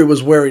 Ahmaud Arbery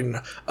was wearing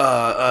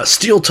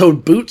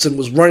steel-toed boots and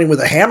was running with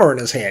a hammer in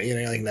his hand. You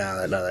know, like,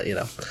 no, you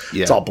know,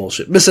 it's all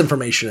bullshit.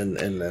 Misinformation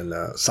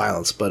and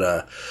silence.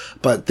 But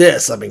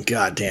this, I mean,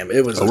 goddamn,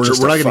 it was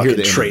just we're not a going to hear fucking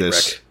the end train of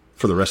this wreck.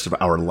 for the rest of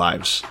our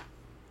lives.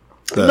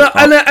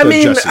 I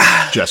mean,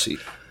 Jesse.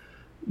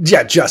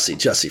 Yeah,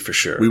 Jesse for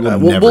sure. We will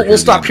we'll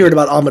stop hearing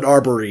about Ahmaud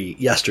Arbery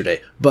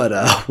yesterday, but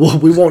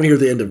we won't hear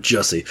the end of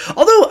Jesse.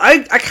 Although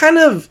I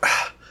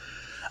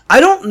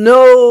don't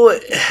know.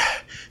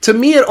 To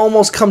me, it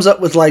almost comes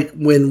up with like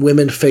when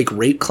women fake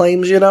rape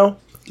claims, you know?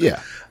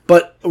 Yeah.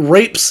 But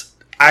rapes,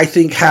 I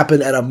think,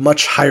 happen at a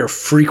much higher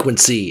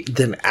frequency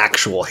than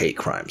actual hate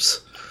crimes.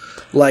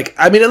 Like,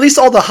 I mean, at least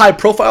all the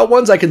high-profile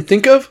ones I can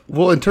think of.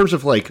 Well, in terms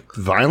of like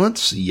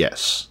violence,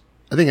 yes.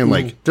 I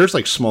think there's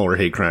like smaller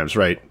hate crimes,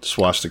 right?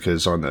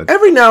 Swastikas on the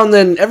every now and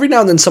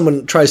then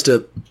someone tries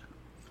to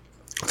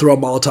throw a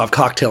Molotov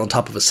cocktail on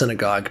top of a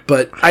synagogue,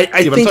 but I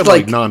think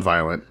like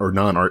non-violent or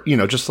non-art, you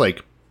know, just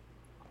like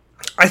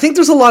I think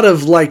there's a lot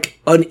of like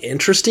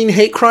uninteresting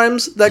hate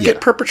crimes that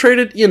get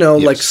perpetrated. You know,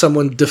 like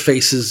someone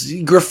defaces,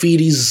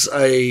 graffitis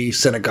a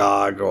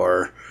synagogue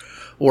or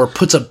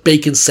puts a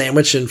bacon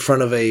sandwich in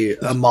front of a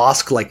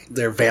mosque like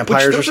they're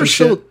vampires or some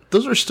shit.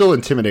 Those are still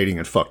intimidating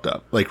and fucked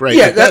up. Like, right?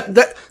 Yeah,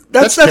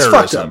 that's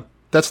fucked up.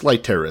 That's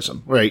light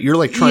terrorism, right? You're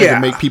like trying to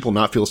make people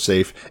not feel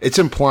safe. It's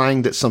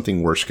implying that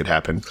something worse could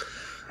happen.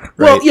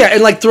 Right? Well, yeah,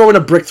 and like throwing a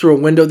brick through a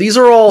window. These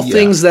are all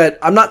things that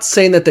I'm not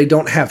saying that they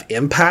don't have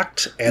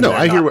impact and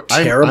I hear what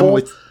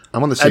terrible.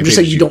 I'm on the same page. I'm just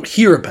saying you don't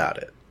hear about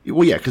it.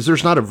 Well, yeah, because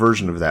there's not a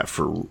version of that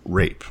for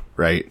rape,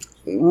 right?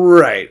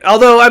 Right.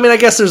 Although, I mean, I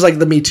guess there's like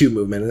the Me Too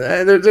movement.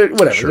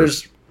 Whatever. Sure.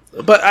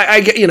 But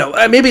I get, you know,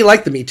 maybe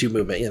like the Me Too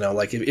movement, you know,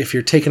 like if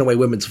you're taking away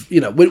women's,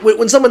 you know,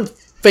 when someone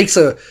fakes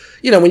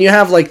when you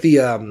have like the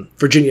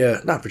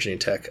not Virginia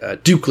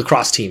Tech, Duke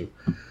lacrosse team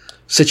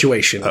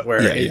situation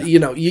where, you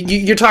know,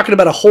 you're talking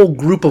about a whole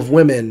group of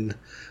women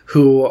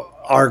who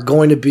are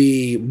going to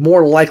be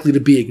more likely to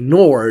be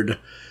ignored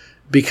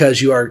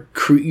because you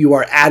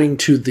are adding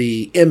to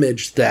the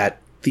image that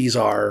these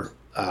are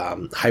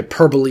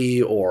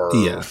hyperbole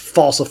or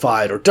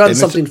falsified or done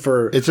something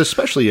for. It's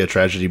especially a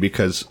tragedy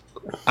because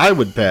I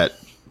would bet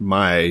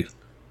my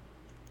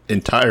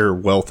entire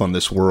wealth on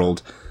this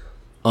world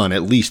on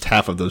at least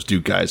half of those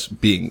Duke guys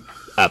being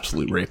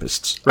absolute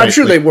rapists. Right? I'm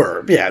sure they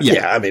were. Yeah.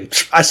 I mean,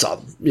 I saw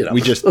them. You know,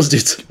 those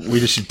dudes. We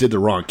just did the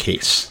wrong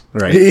case,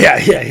 right?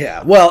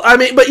 Yeah. Well, I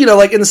mean, but you know,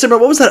 like in the similar,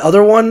 what was that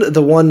other one?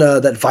 The one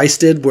that Vice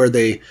did, where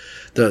the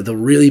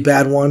really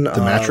bad one, the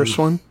mattress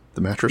one,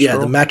 the mattress. Yeah,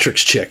 girl? the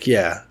mattress chick.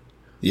 Yeah.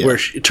 Where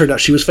it turned out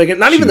she was faking.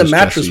 Not even the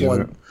mattress Jesse,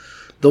 one.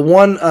 The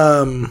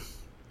one.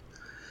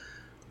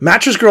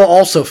 Mattress Girl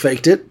also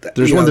faked it.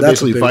 There's one that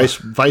basically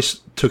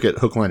Vice took it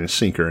hook, line, and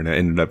sinker, and it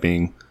ended up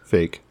being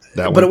fake.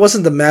 But it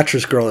wasn't the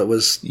Mattress Girl. It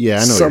was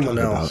someone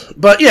else.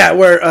 About. But yeah,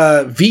 where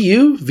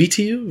VTU,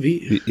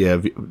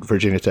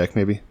 Virginia Tech,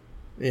 maybe.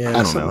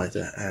 Yeah, something like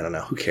that. I don't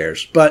know. Who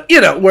cares? But you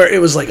know, where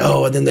it was like,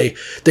 oh, and then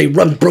they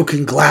rubbed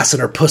broken glass in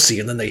her pussy,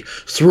 and then they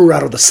threw her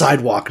out of the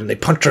sidewalk, and they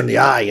punched her in the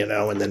eye, you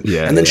know, and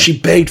then she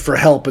begged for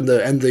help, and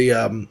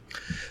the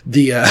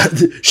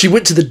she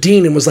went to the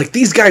dean and was like,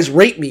 these guys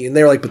rape me, and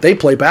they're like, but they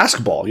play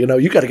basketball,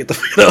 you got to get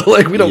the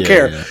like, we don't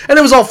care. And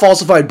it was all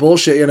falsified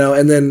bullshit,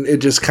 and then it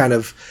just kind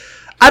of,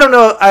 I don't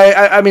know.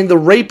 I mean, the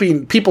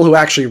raping, people who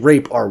actually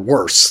rape are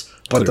worse,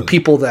 but the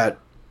people that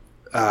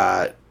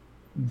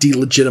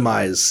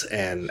delegitimize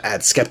and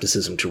add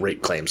skepticism to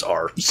rape claims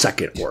are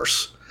second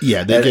worse.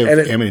 Yeah, they give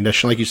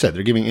ammunition, like you said.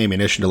 They're giving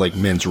ammunition to like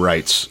men's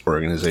rights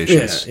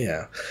organizations.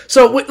 Yeah.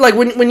 So, like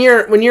when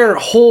your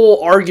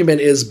whole argument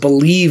is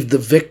believe the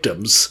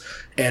victims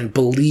and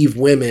believe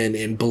women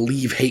and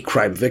believe hate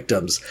crime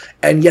victims,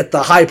 and yet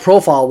the high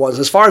profile ones,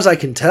 as far as I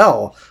can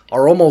tell,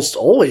 are almost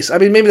always. I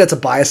mean, maybe that's a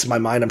bias in my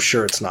mind. I'm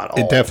sure it's not all.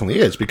 It definitely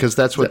is, because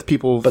that's what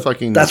people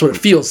fucking. That's what it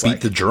feels beat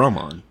like. The drum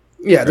on.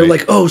 Yeah, they're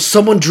like, oh,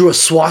 someone drew a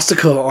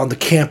swastika on the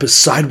campus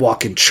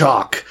sidewalk in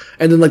chalk.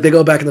 And then, like, they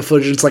go back in the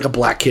footage, and it's like a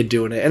black kid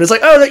doing it. And it's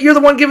like, oh, you're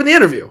the one giving the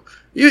interview.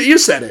 You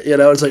said it,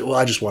 It's like, well,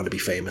 I just wanted to be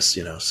famous,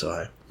 so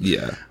I...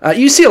 Yeah.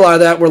 You see a lot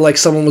of that where, like,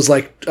 someone was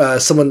like,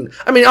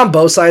 on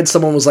both sides,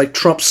 someone was like,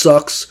 Trump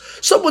sucks.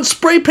 Someone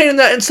spray painted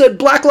that and said,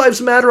 Black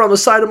Lives Matter on the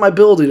side of my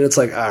building. And it's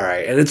like, all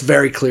right. And it's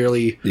very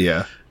clearly...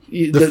 Yeah.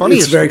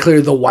 It's very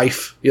clearly the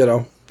wife,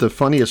 The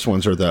funniest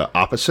ones are the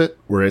opposite,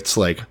 where it's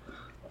like,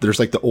 there's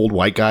like the old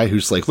white guy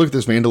who's like, look at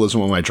this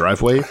vandalism on my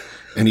driveway.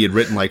 And he had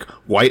written like,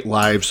 white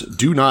lives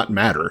do not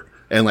matter.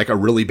 And like a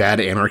really bad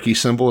anarchy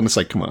symbol. And it's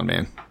like, come on,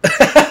 man.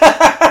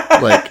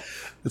 Like,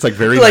 it's like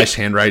very nice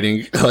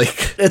handwriting.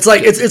 Like,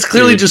 it's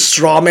clearly just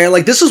straw man.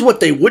 Like, this is what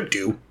they would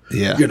do.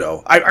 Yeah.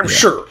 I'm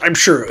sure.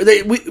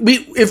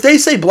 If they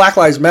say Black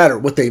Lives Matter,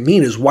 what they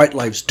mean is white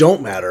lives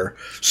don't matter.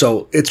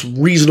 So it's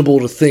reasonable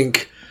to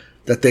think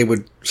that they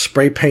would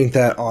spray paint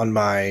that on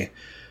my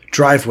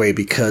driveway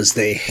because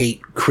they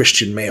hate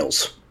Christian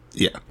males.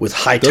 Yeah, with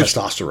high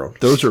testosterone.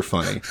 Those are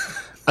funny.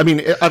 I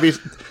mean,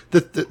 obviously,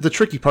 the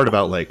tricky part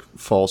about like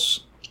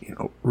false,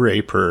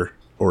 rape or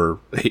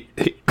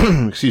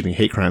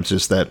hate crimes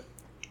is that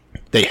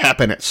they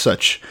happen at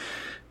such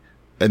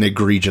an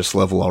egregious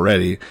level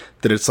already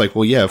that it's like,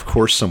 well, yeah, of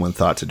course, someone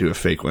thought to do a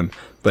fake one,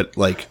 but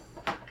like,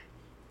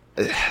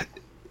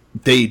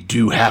 they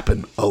do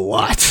happen a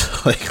lot.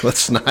 Like,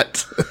 let's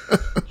not.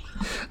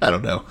 I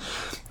don't know.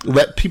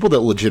 Let people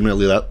that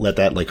legitimately let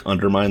that like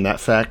undermine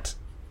that fact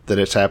that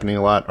it's happening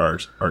a lot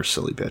are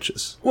silly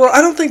bitches. Well,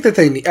 I don't think that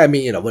they. I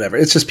mean, whatever.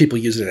 It's just people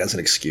using it as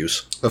an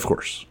excuse. Of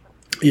course.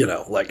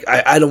 Like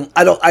I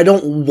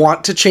don't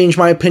want to change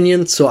my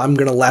opinion, so I'm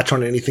going to latch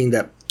on to anything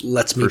that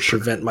lets me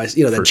prevent my.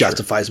 That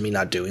justifies me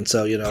not doing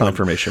so.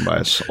 Confirmation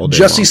bias. All day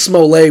Jussie long.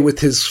 Smollett with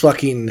his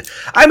fucking.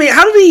 I mean,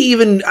 how did he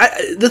even?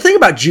 The thing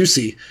about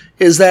Juicy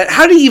is that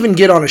how did he even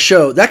get on a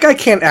show? That guy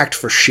can't act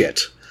for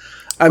shit.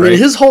 I mean,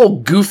 his whole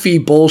goofy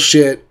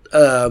bullshit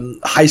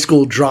high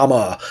school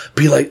drama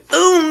be like,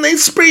 oh, they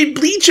sprayed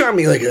bleach on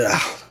me. Like,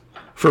 ugh.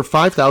 For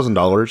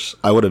 $5,000,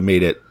 I would have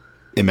made it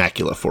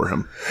immaculate for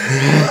him.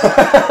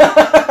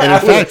 And in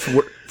fact,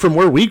 from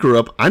where we grew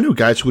up, I knew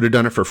guys who would have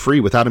done it for free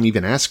without him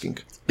even asking.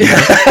 If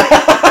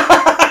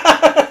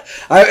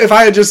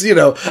I had just,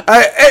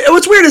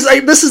 what's weird is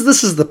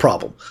this is the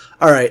problem.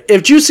 All right,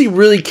 if Juicy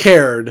really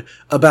cared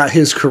about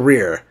his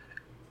career,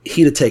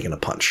 he'd have taken a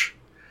punch.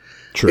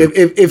 True.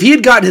 If he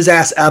had gotten his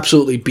ass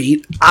absolutely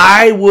beat,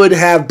 I would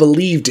have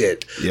believed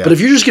it. Yeah. But if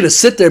you're just going to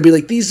sit there and be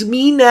like, these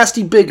mean,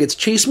 nasty bigots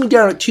chase me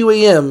down at 2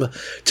 a.m.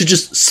 to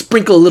just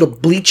sprinkle a little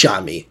bleach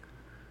on me.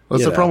 Well,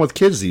 that's the problem with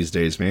kids these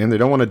days, man. They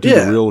don't want to do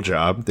the real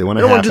job. They want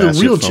to half-ass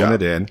it, phone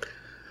it in.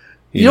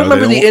 You don't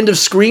remember the end of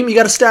Scream? You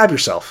got to stab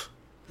yourself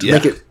to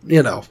make it,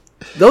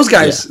 Those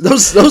guys,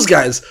 those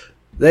guys,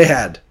 they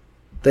had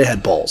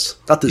balls.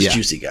 Not this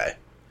Juicy guy.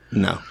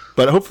 No.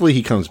 But hopefully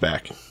he comes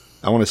back.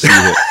 I want to see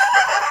it.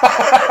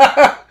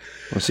 I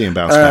want to see him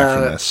bounce back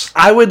from this.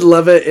 I would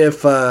love it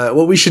if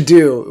what we should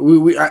do.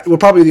 We're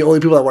probably the only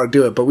people that want to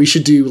do it, but we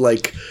should do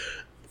like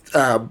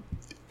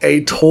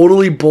a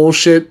totally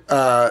bullshit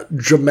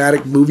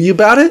dramatic movie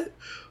about it.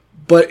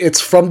 But it's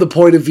from the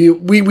point of view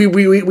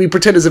we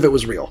pretend as if it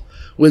was real.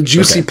 With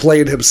Juicy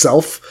playing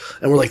himself,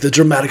 and we're like the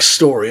dramatic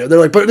story. And they're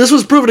like, but this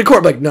was proven in court.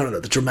 I'm like, no,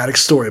 the dramatic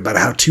story about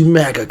how two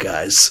MAGA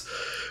guys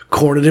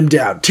cornered him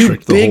down. Two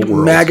big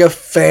MAGA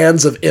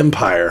fans of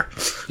Empire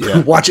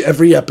who watch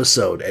every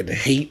episode and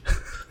hate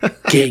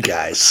gay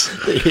guys.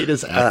 They hate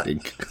his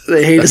acting.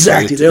 They hate his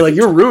acting. They're like,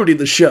 you're ruining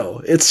the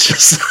show. It's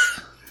just...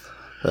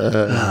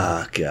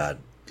 God.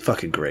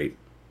 Fucking great.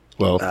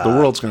 Well, the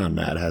world's gone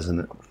mad, hasn't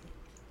it?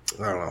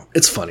 I don't know.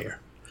 It's funnier.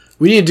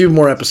 We need to do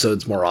more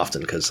episodes more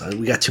often because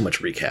we got too much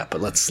recap.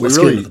 But let's get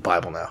into the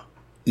Bible now.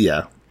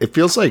 Yeah. It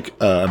feels like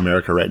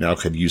America right now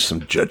could use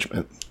some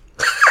judgment.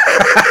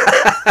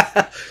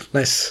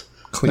 Nice.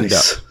 Cleaned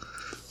up.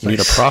 We need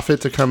a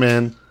prophet to come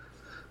in.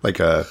 Like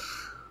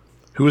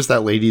who was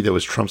that lady that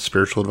was Trump's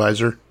spiritual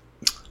advisor?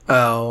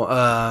 Oh,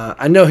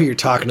 I know who you're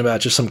talking about.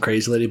 Just some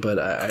crazy lady, but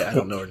I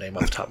don't know her name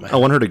off the top of my head. I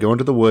want her to go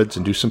into the woods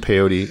and do some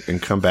peyote and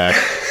come back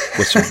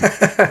with some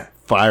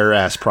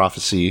fire-ass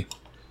prophecy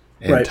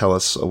and tell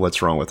us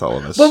what's wrong with all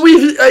of us. But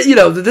we've,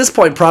 at this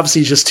point,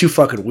 prophecy is just too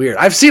fucking weird.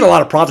 I've seen a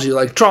lot of prophecy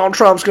like Donald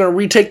Trump's going to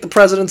retake the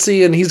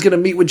presidency and he's going to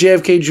meet with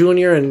JFK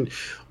Jr. and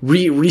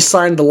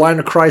re-sign the line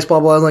of Christ, blah,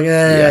 blah. I was like,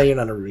 you're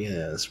not a...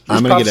 Yeah,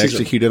 I'm going to get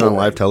executed on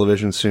live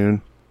television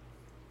soon.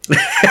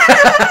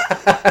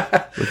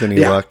 With any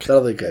luck.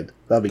 That'll be good.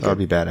 That'll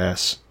be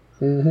badass.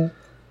 Mm-hmm.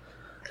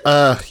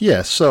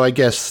 So I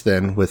guess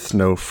then, with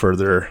no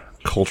further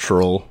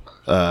cultural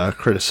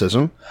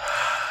criticism,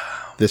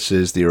 this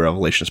is the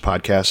Revelations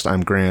podcast.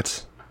 I'm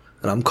Grant.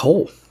 And I'm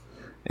Cole.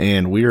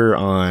 And we're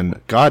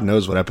on God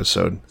knows what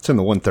episode. It's in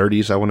the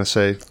 130s, I want to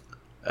say.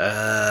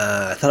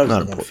 I thought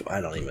it was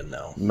I don't even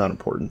know. Not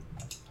important.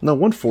 No,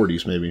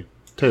 140s maybe.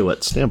 Tell you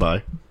what, stand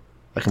by.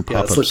 I can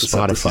pop up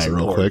Spotify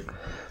real quick.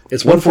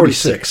 It's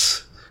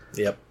 146.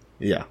 Yep.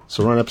 Yeah,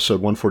 so we're on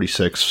episode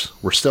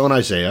 146. We're still in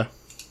Isaiah.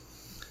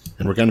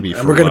 And we're going to be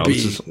for we're a while.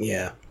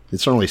 Yeah.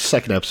 It's only the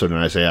second episode in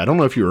Isaiah. I don't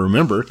know if you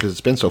remember, because it's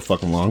been so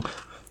fucking long.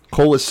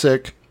 Cole was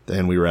sick,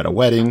 then we were at a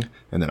wedding,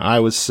 and then I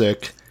was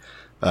sick.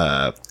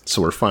 So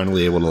we're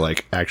finally able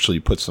to actually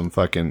put some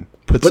fucking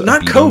not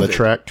beat COVID. On the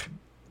track.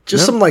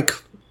 Just some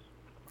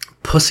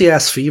pussy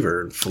ass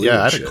fever and flu.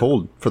 Yeah, I had a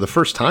cold for the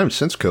first time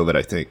since COVID,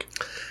 I think.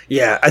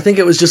 Yeah, I think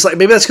it was just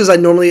maybe that's because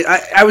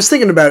I was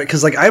thinking about it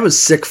because I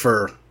was sick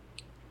for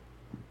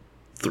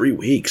 3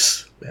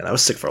 weeks. Man, I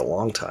was sick for a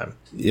long time.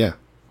 Yeah.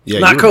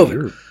 Not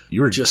COVID.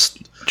 You were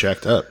just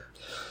jacked up.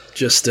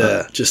 Just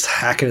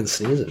hacking and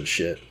sneezing and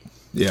shit.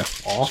 Yeah.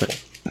 Awful.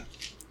 I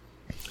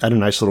had a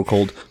nice little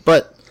cold.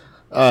 But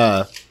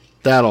that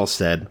all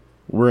said,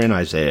 we're in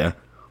Isaiah.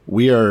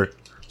 We are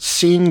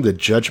seeing the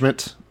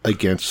judgment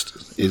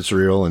against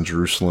Israel and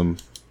Jerusalem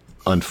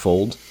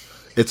unfold.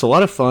 It's a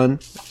lot of fun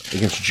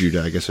against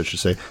Judah, I guess I should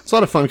say. It's a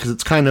lot of fun because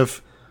it's kind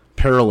of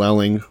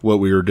paralleling what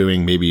we were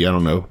doing maybe,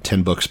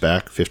 10 books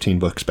back, 15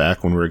 books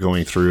back when we were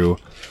going through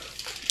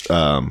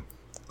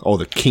all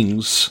the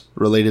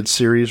Kings-related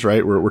series,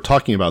 right? We're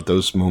talking about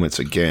those moments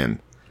again.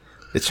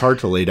 It's hard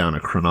to lay down a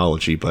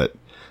chronology, but...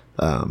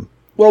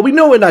 well, we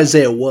know when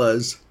Isaiah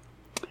was.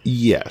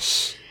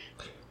 Yes.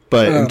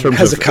 But in terms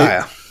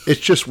Hezekiah. of... It's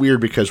just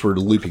weird because we're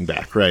looping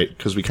back, right?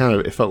 Because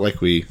it felt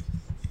like we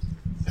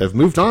have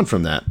moved on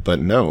from that, but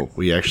no,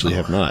 we actually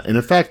have not. And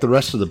in fact, the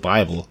rest of the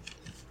Bible,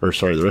 the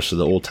rest of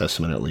the Old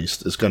Testament at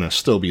least, is going to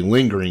still be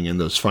lingering in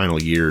those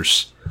final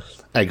years.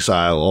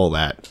 Exile, all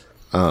that.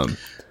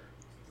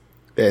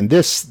 And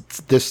this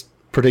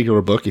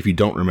particular book, if you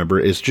don't remember,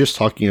 is just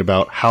talking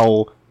about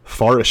how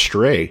far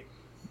astray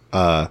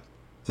the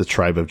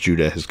tribe of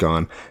Judah has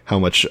gone, how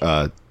much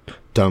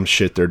dumb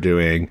shit they're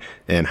doing,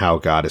 and how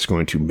God is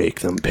going to make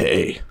them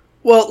pay.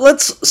 Well,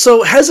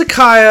 so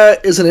Hezekiah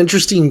is an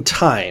interesting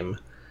time.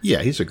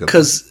 Yeah, he's a good one.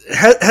 Because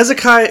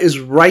Hezekiah is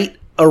right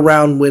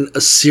around when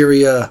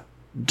Assyria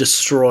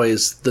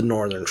destroys the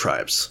northern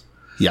tribes.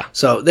 Yeah.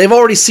 So they've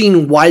already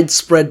seen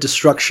widespread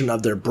destruction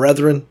of their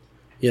brethren.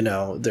 They're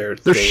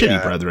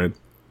shitty brethren.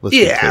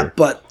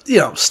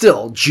 But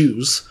still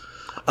Jews.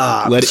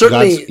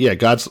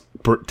 God's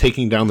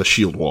taking down the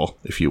shield wall,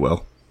 if you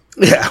will.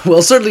 Yeah,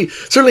 well,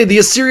 certainly the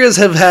Assyrians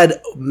have had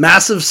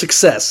massive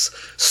success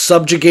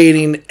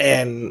subjugating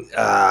and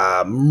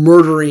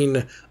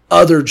murdering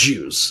other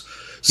Jews.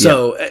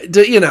 So,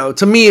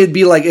 to me, it'd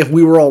be like if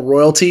we were all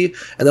royalty,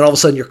 and then all of a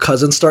sudden your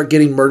cousins start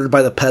getting murdered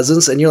by the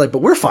peasants, and you're like,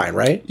 but we're fine,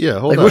 right? Yeah,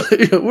 hold on.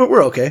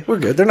 We're okay. We're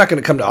good. They're not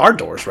going to come to our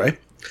doors, right?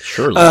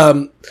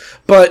 Surely.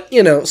 But,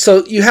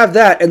 so you have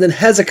that, and then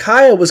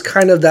Hezekiah was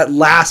kind of that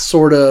last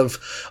sort of,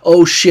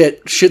 oh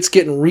shit's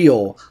getting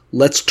real.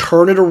 Let's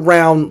turn it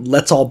around.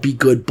 Let's all be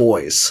good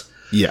boys.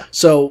 Yeah.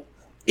 So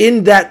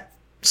in that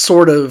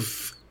sort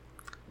of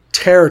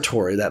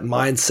territory, that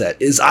mindset,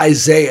 is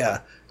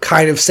Isaiah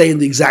kind of saying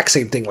the exact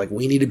same thing. Like,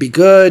 we need to be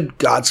good.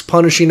 God's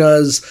punishing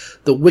us.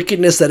 The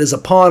wickedness that is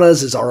upon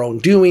us is our own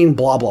doing,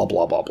 blah, blah,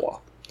 blah, blah, blah.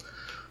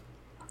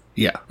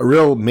 Yeah. A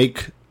real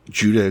make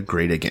Judah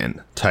great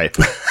again type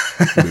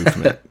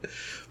movement.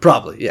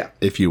 Probably, yeah.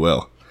 If you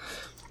will.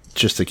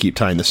 Just to keep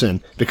tying this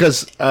in.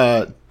 Because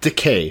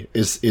decay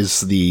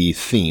is the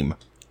theme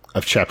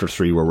of chapter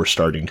 3 where we're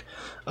starting.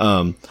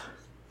 They're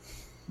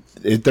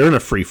in a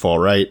free fall,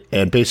 right?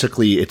 And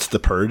basically it's the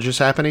purge is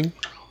happening,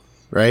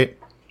 right?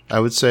 I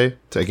would say,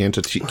 to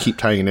keep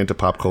tying it into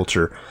pop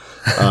culture.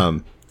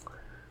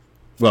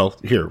 Well,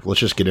 here,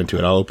 let's just get into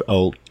it.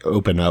 I'll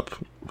open up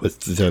with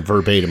the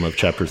verbatim of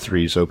chapter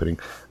 3's opening.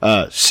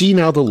 See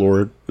now the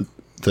Lord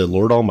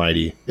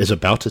Almighty is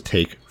about to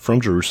take from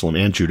Jerusalem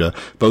and Judah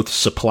both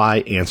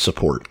supply and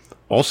support,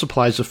 all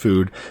supplies of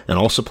food and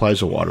all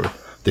supplies of water,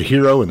 the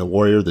hero and the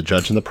warrior, the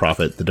judge and the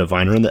prophet, the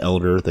diviner and the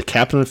elder, the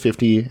captain of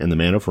 50 and the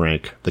man of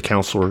rank, the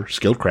counselor,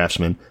 skilled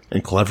craftsman,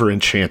 and clever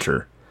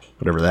enchanter,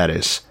 whatever that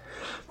is.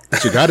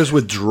 So God has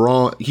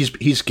withdrawn,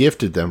 he's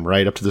gifted them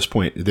right up to this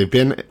point. They've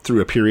been through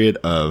a period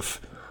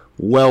of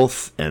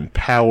wealth and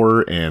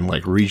power and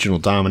regional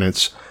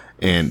dominance,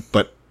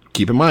 but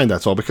keep in mind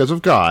that's all because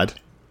of God,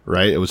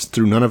 right? It was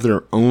through none of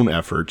their own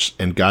efforts,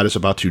 and God is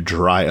about to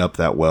dry up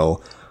that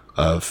well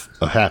of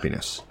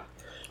happiness.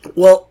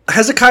 Well,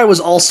 Hezekiah was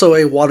also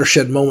a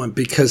watershed moment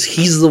because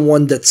he's the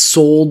one that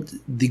sold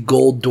the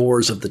gold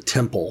doors of the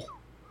temple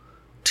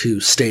to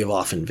stave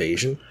off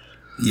invasion.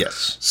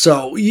 Yes.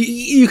 So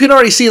you can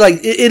already see, like,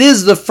 it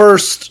is the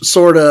first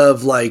sort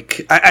of,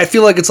 like, I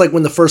feel like it's like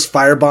when the first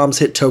firebombs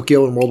hit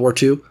Tokyo in World War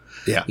II.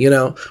 Yeah. You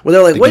know, where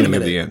they're like, wait a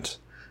minute. The end.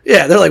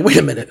 Yeah, they're like, wait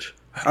a minute.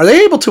 Are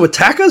they able to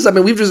attack us? I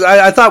mean,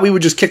 I thought we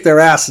would just kick their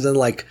ass and then,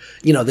 like,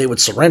 you know, they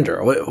would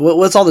surrender.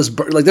 What's all this?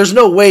 Like, there's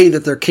no way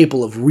that they're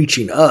capable of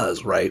reaching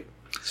us, right?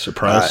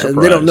 Surprise. And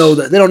they don't know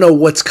that. They don't know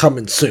what's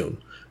coming soon,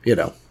 you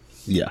know?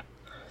 Yeah.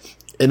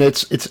 And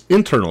it's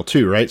internal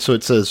too, right? So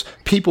it says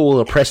people will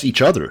oppress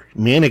each other,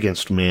 man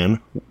against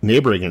man,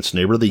 neighbor against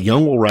neighbor. The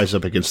young will rise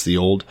up against the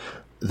old,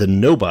 the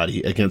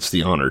nobody against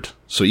the honored.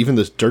 So even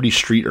the dirty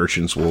street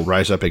urchins will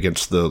rise up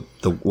against the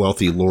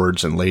wealthy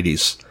lords and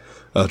ladies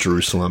of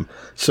Jerusalem.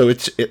 So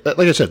it's like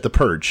I said, the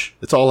purge.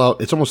 It's all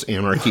out. It's almost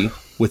anarchy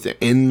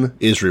within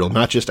Israel,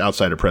 not just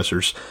outside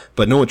oppressors.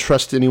 But no one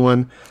trusts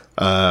anyone.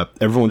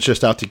 Everyone's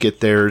just out to get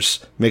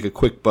theirs, make a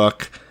quick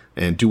buck,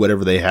 and do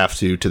whatever they have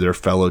to their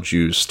fellow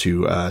Jews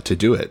to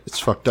do it. It's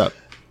fucked up.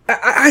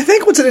 I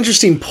think what's an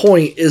interesting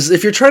point is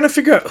if you're trying to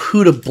figure out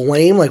who to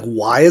blame, like,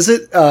 why is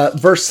it?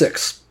 Verse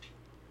 6.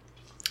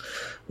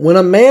 When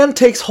a man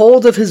takes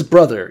hold of his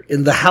brother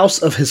in the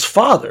house of his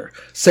father,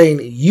 saying,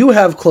 you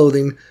have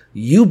clothing,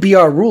 you be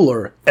our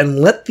ruler, and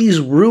let these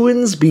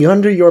ruins be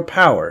under your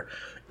power.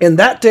 In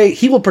that day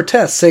he will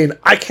protest, saying,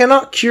 I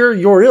cannot cure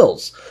your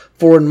ills,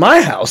 for in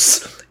my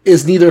house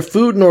is neither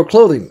food nor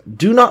clothing.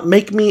 Do not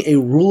make me a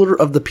ruler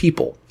of the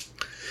people.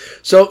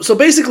 So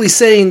basically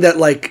saying that,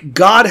 like,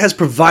 God has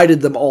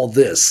provided them all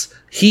this.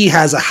 He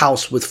has a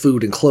house with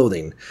food and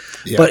clothing.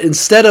 Yeah. But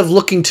instead of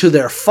looking to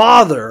their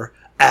father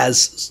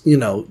as, you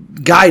know,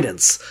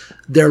 guidance,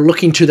 they're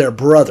looking to their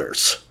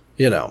brothers,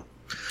 you know.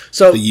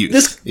 So the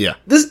youth.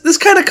 This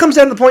kind of comes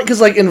down to the point because,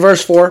 like, in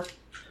verse 4,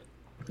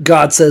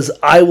 God says,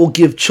 I will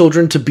give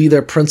children to be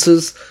their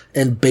princes,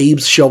 and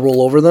babes shall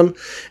roll over them.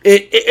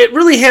 It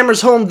really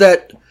hammers home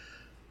that,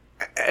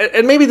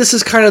 and maybe this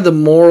is kind of the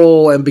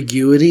moral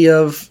ambiguity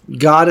of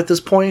God at this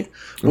point,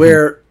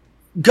 where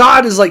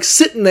God is, like,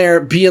 sitting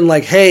there being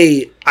like,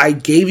 hey, I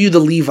gave you the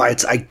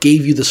Levites, I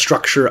gave you the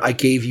structure, I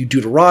gave you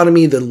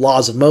Deuteronomy, the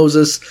laws of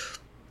Moses.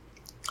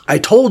 I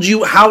told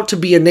you how to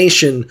be a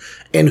nation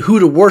and who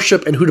to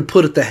worship and who to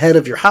put at the head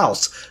of your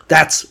house.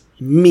 That's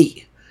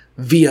me.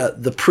 Via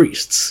the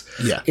priests.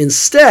 Yeah.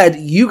 Instead,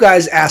 you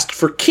guys asked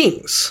for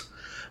kings.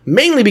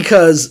 Mainly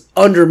because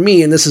under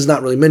me, and this is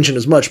not really mentioned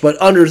as much, but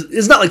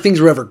it's not like things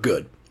were ever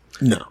good.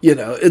 No. You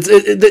know,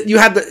 you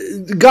had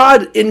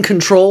God in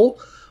control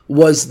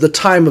was the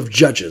time of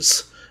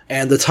judges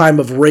and the time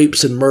of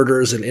rapes and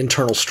murders and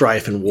internal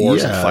strife and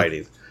wars and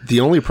fighting. The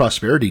only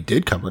prosperity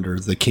did come under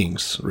the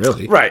kings,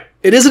 really. Right.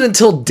 It isn't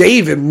until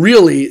David,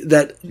 really,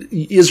 that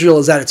Israel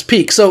is at its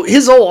peak. So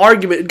his whole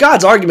argument,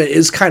 God's argument,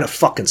 is kind of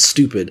fucking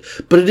stupid.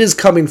 But it is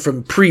coming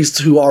from priests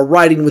who are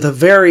writing with a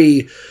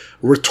very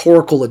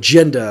rhetorical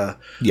agenda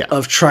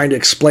of trying to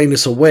explain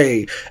this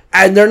away.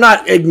 And they're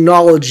not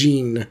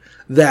acknowledging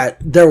that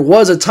there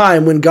was a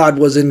time when God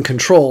was in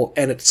control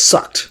and it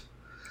sucked.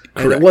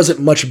 And it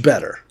wasn't much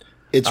better.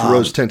 It's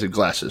rose-tinted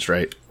glasses,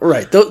 right?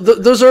 Right.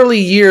 Those early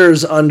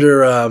years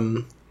under,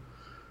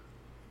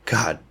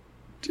 God,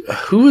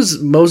 who was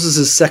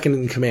Moses' second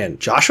in command?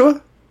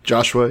 Joshua?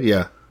 Joshua,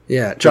 yeah.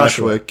 Yeah,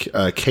 Joshua.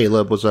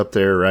 Caleb was up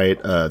there, right?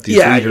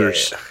 These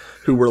leaders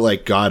who were,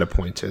 like,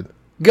 God-appointed.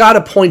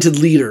 God-appointed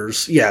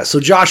leaders, yeah. So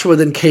Joshua,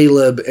 then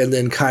Caleb, and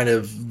then kind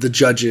of the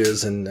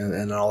judges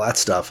and all that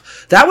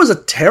stuff. That was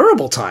a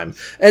terrible time.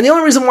 And the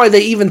only reason why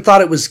they even thought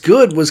it was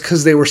good was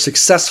because they were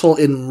successful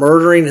in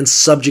murdering and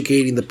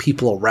subjugating the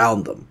people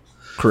around them.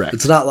 Correct.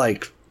 It's not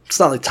like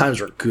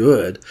times were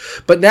good.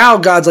 But now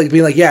God's like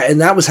being like, yeah,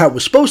 and that was how it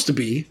was supposed to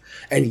be.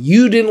 And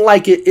you didn't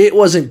like it. It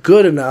wasn't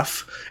good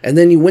enough. And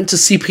then you went to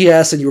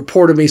CPS and you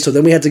reported me. So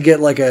then we had to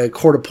get like a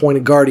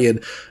court-appointed guardian.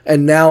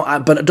 And now,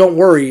 but don't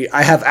worry,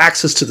 I have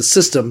access to the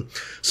system.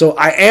 So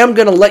I am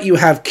going to let you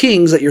have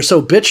kings that you're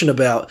so bitching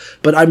about.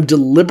 But I'm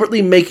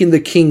deliberately making the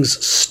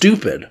kings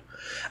stupid.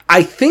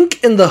 I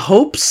think in the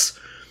hopes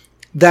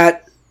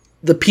that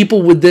the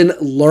people would then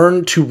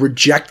learn to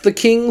reject the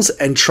kings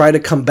and try to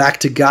come back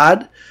to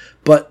God.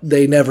 But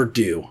they never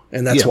do.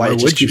 And that's why it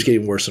just keeps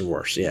getting worse and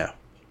worse. Yeah.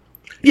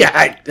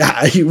 Yeah,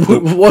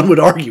 one would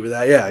argue with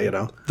that, yeah, you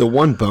know. The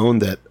one bone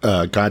that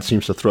God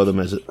seems to throw them,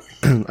 as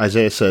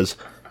Isaiah says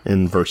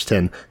in verse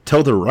 10,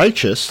 tell the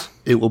righteous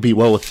it will be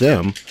well with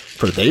them,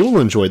 for they will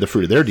enjoy the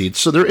fruit of their deeds.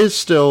 So there is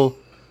still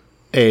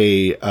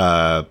a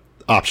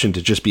option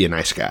to just be a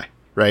nice guy,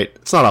 right?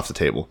 It's not off the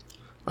table.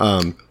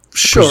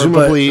 Sure,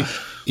 presumably,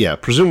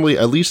 presumably,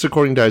 at least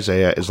according to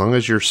Isaiah, as long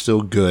as you're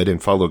still good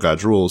and follow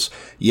God's rules,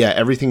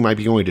 everything might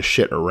be going to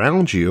shit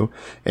around you,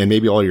 and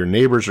maybe all your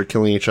neighbors are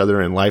killing each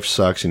other, and life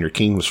sucks, and your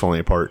kingdom's falling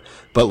apart.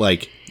 But,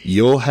 like,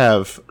 you'll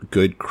have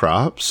good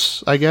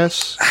crops, I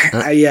guess.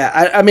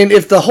 I mean,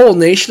 if the whole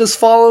nation is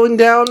following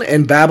down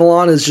and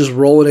Babylon is just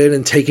rolling in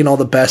and taking all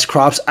the best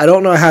crops, I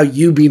don't know how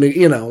you being,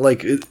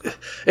 like,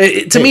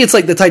 to me, it's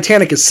like the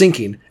Titanic is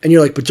sinking, and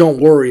you're like, but don't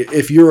worry,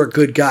 if you're a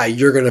good guy,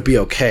 you're gonna be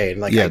okay.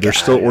 And like, there's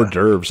still hors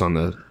d'oeuvres on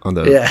the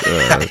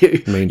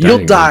main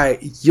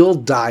dining You'll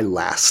die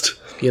last.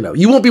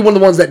 You won't be one of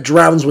the ones that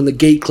drowns when the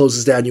gate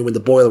closes down you when the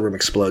boiler room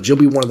explodes. You'll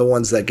be one of the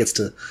ones that gets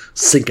to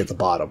sink at the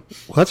bottom.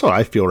 Well, that's how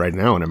I feel right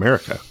now in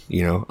America.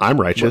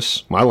 I'm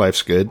righteous. My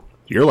life's good.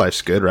 Your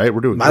life's good, right? We're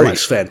doing My great.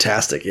 life's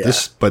fantastic, yeah.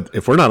 But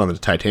if we're not on the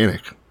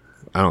Titanic,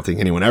 I don't think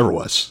anyone ever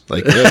was.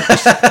 Like,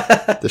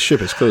 the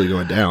ship is clearly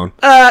going down.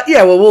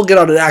 Well, we'll get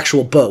on an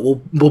actual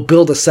boat. We'll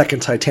build a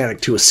second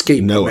Titanic to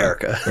escape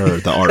America. Or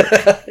the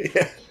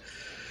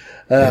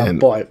Ark.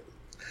 Boy.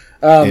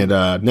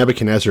 And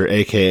Nebuchadnezzar,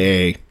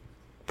 a.k.a.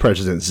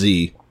 President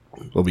Z,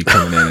 will be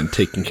coming in and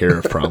taking care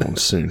of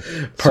problems soon.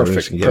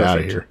 Perfect. So get out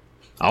of here.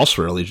 I'll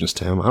swear allegiance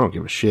to him. I don't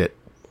give a shit.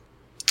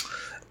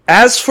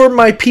 As for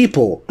my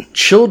people,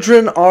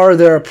 children are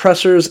their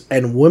oppressors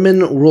and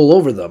women rule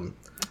over them.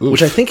 Oof.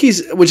 Which I think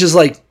which is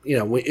like,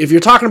 if you're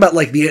talking about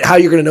like how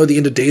you're going to know the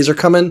end of days are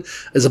coming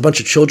is a bunch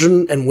of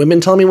children and women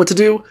telling me what to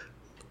do.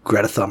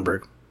 Greta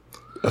Thunberg.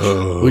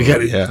 Oh,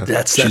 yeah.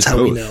 That's how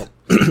both. We know.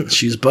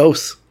 She's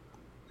both.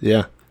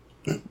 Yeah.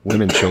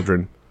 Women,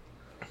 children.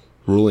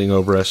 Ruling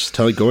over us,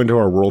 going to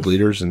our world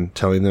leaders and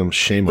telling them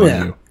shame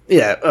on you.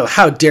 Yeah,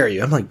 how dare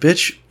you? I'm like,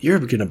 bitch, you're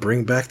going to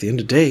bring back the end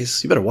of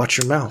days. You better watch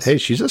your mouth. Hey,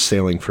 she's a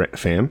sailing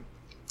fan.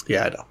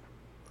 Yeah, I know.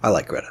 I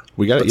like Greta.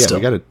 We got to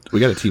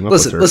team up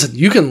with her. Listen,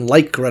 you can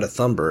like Greta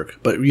Thunberg,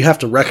 but you have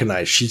to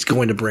recognize she's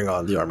going to bring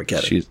on the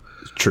Armageddon. She's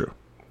true.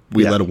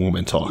 We let a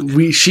woman talk.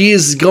 She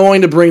is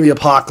going to bring the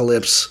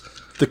apocalypse.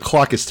 The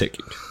clock is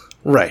ticking.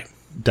 Right.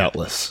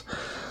 Doubtless.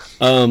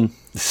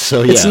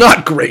 It's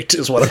not great,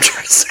 is what I'm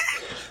trying to say.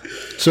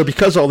 So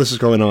because all this is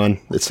going on,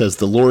 it says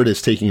the Lord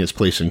is taking his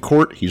place in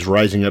court. He's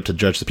rising up to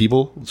judge the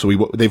people. So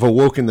they've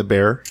awoken the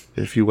bear,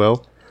 if you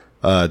will.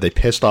 They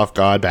pissed off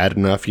God bad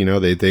enough.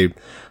 They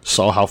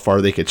saw how far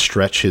they could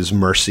stretch his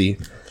mercy.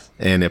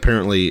 And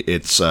apparently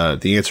it's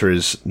the answer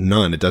is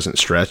none. It doesn't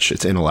stretch.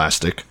 It's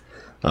inelastic.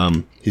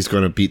 He's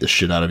going to beat the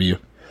shit out of you.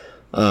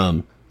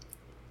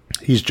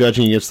 He's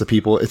judging against the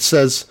people. It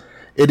says,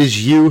 "It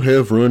is you who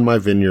have ruined my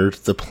vineyard.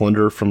 The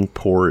plunder from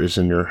poor is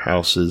in your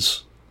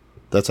houses."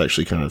 That's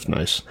actually kind of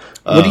nice.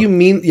 What do you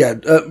mean? Yeah,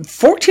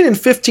 14 and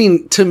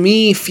 15 to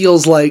me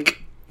feels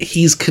like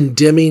he's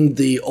condemning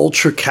the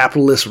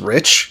ultra-capitalist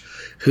rich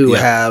who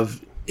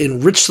have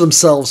enriched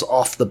themselves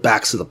off the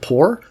backs of the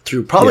poor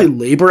through probably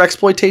labor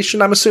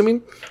exploitation, I'm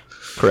assuming.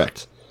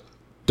 Correct.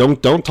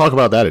 Don't talk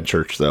about that in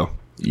church, though.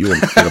 You will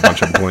get a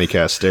bunch of blank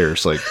ass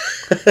stares. Like,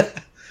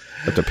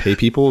 have to pay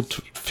people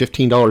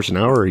 $15 an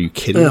hour? Are you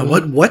kidding me?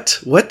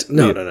 What?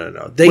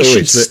 No. They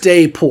should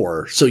stay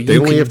poor so you can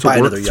only have to buy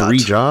work another yacht. 3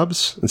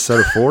 jobs instead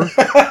of 4?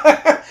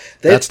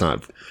 That's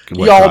not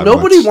what y'all, God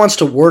nobody wants. wants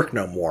to work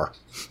no more.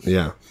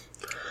 Yeah.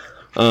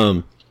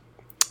 Then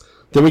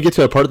we get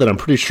to a part that I'm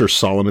pretty sure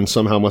Solomon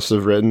somehow must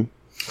have written.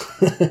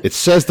 It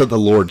says that the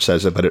Lord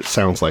says it, but it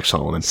sounds like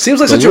Solomon. Seems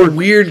like a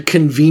weird,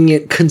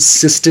 convenient,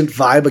 consistent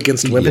vibe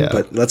against women,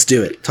 but let's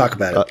do it. Talk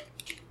about it.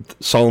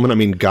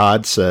 Solomon,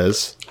 God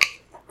says,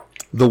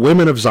 "The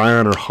women of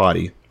Zion are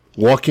haughty,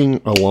 walking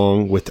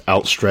along with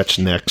outstretched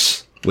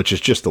necks," which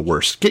is just the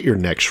worst. Get your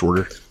neck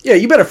shorter. Yeah,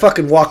 you better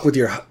fucking walk with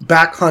your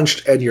back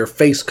hunched and your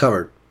face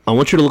covered. I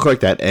want you to look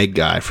like that egg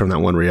guy from that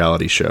one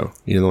reality show.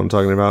 You know what I'm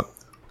talking about?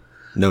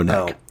 No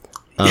neck.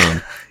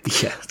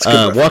 Yeah, it's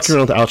good walking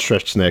around with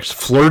outstretched necks,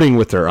 flirting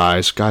with their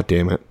eyes, god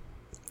damn it,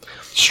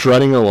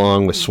 strutting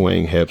along with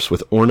swaying hips,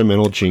 with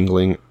ornaments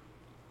jingling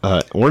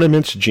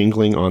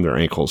on their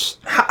ankles.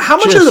 How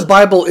much of the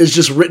Bible is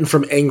just written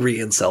from angry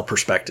incel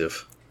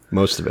perspective?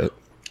 Most of it.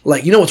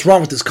 Like, what's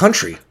wrong with this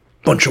country?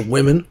 Bunch of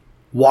women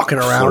walking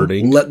around,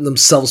 flirting, letting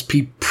themselves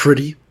be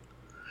pretty,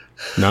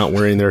 not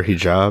wearing their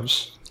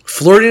hijabs,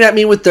 flirting at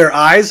me with their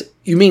eyes.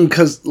 You mean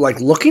because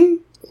looking?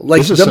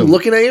 Like them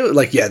looking at you?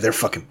 Like, yeah, they're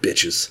fucking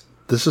bitches.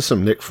 This is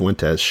some Nick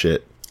Fuentes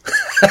shit.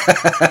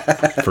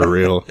 For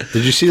real.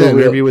 Did you see that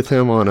interview with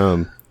him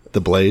on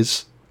The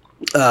Blaze?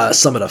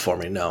 Sum it up for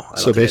me. No.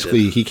 So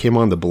basically, he came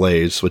on The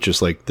Blaze, which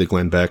is like the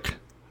Glenn Beck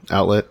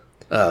outlet.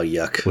 Oh,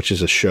 yuck. Which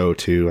is a show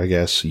too, I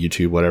guess,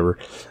 YouTube, whatever.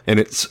 And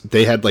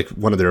they had like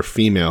one of their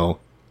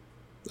female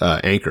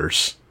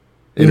anchors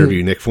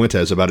interview Nick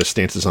Fuentes about his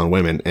stances on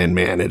women, and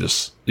man, you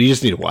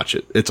just need to watch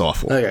it. It's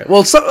awful. Okay.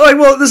 Well,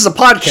 this is a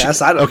podcast.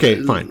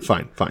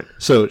 Fine.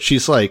 So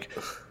she's like,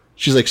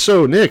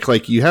 so Nick,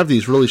 like, you have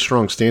these really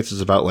strong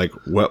stances about like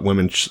what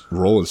women's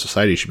role in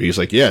society should be. He's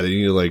like, yeah, they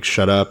need to like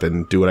shut up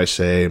and do what I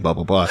say, blah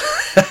blah blah.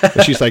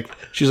 And she's like,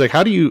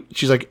 how do you?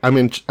 She's like, I'm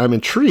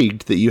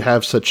intrigued that you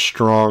have such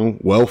strong,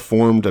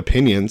 well-formed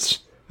opinions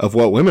of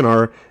what women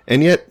are,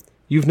 and yet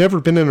you've never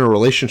been in a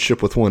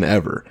relationship with one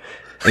ever.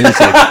 And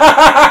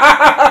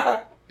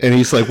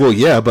he's like, well,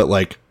 yeah, but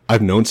like,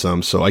 I've known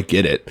some, so I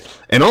get it.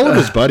 And all of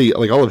his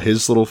all of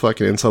his little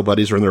fucking incel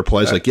buddies are in their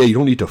replies like, yeah, you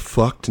don't need to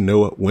fuck to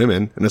know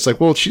women. And it's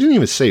like, well, she didn't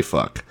even say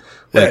fuck.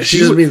 Like, Yeah, she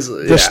just means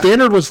the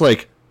standard was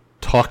like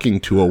talking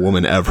to a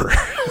woman ever.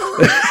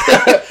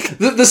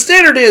 The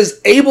standard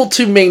is able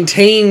to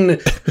maintain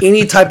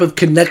any type of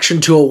connection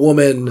to a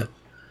woman.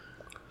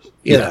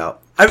 You know,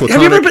 have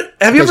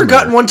you ever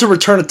gotten one to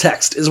return a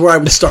text? Is where I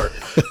would start.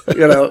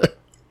 You know,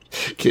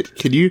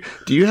 do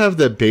you have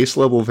the base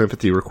level of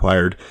empathy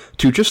required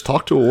to just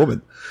talk to a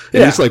woman?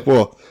 And Yeah. he's like,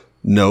 well,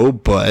 no,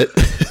 but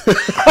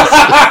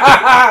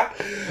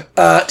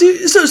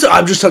so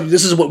I'm just telling you,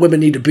 this is what women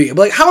need to be. I'm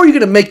like, how are you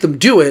going to make them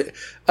do it?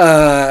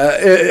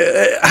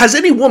 Has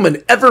any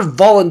woman ever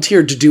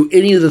volunteered to do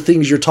any of the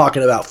things you're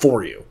talking about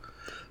for you?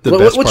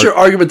 What's your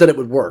argument that it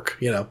would work?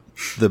 You know,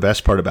 the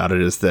best part about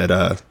it is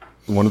that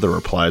one of the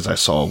replies I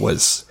saw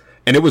was,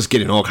 and it was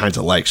getting all kinds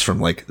of likes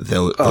from like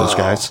those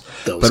guys,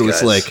 but it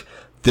was like,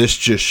 this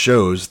just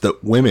shows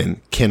that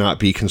women cannot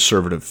be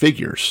conservative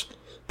figures,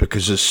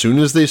 because as soon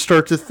as they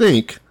start to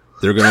think,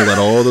 they're going to let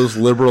all those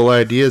liberal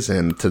ideas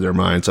into their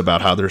minds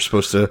about how they're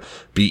supposed to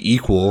be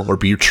equal or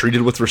be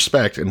treated with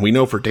respect, and we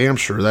know for damn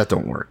sure that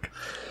don't work.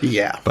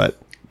 Yeah, but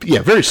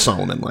yeah, very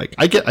Solomon-like.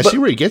 I see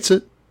where he gets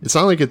it. It's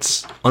not like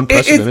it's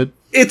unprecedented.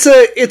 It's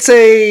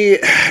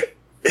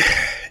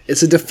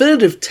a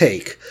definitive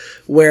take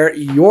where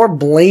you're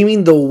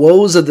blaming the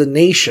woes of the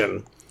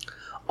nation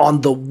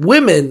on the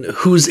women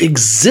whose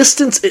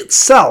existence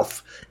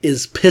itself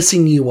is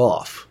pissing you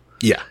off.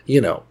 Yeah.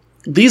 You know,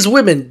 these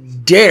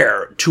women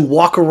dare to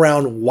walk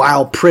around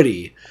while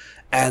pretty,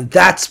 and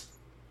that's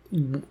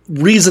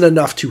reason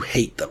enough to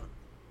hate them.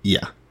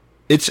 Yeah.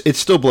 It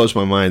still blows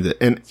my mind that,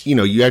 and you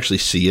know, you actually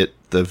see it,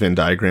 the Venn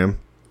diagram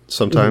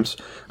sometimes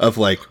of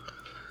like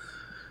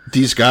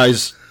these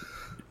guys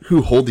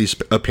who hold these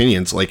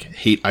opinions like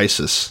hate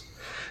ISIS.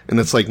 And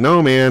it's like,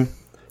 no, man,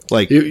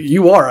 like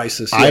you are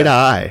ISIS. Eye to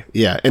eye.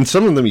 Yeah. And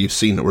some of them you've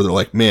seen where they're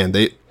like, man,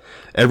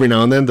 every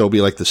now and then there'll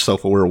be like the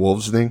self-aware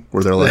wolves thing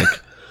where they're like,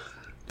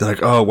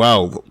 oh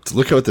wow,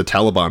 look at what the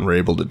Taliban were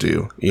able to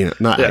do. You know,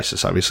 not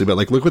ISIS obviously, but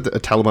like look what the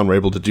Taliban were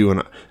able to do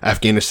in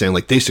Afghanistan.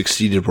 Like they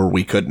succeeded where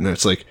we couldn't. And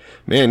it's like,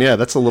 man, yeah,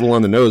 that's a little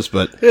on the nose,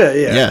 but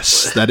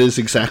yes, that is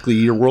exactly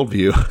your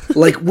worldview.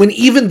 Like when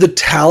even the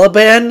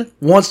Taliban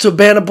wants to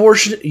ban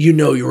abortion, you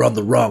know you're on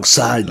the wrong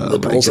side,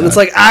 liberals. And it's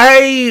like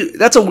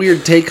that's a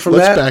weird take from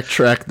that. Let's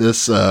backtrack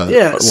this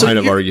line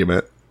of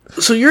argument.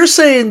 So you're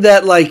saying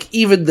that like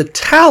even the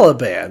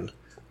Taliban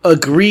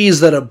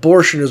agrees that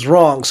abortion is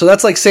wrong. So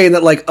that's like saying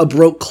that like a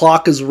broke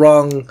clock is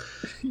wrong,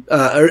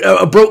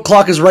 a broke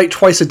clock is right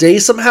twice a day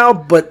somehow,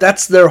 but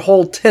that's their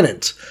whole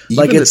tenet. Even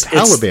like the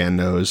Taliban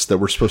knows that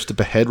we're supposed to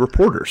behead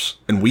reporters,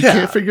 and we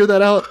can't figure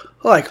that out.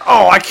 Like,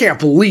 oh, I can't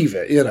believe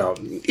it. You know,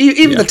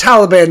 even the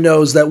Taliban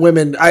knows that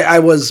women, I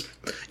was,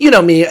 you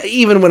know me,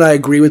 even when I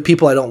agree with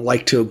people, I don't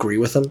like to agree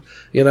with them,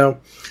 you know?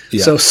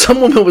 Yeah. So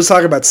some woman was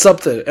talking about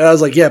something, and I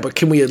was like, yeah, but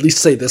can we at least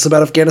say this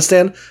about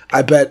Afghanistan?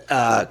 I bet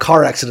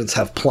car accidents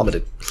have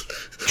plummeted.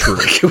 True.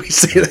 Can we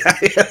say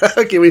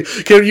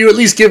that? Can you at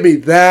least give me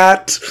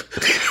that?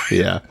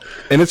 Yeah.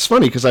 And it's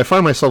funny because I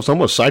find myself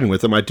almost siding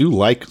with them. I do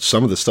like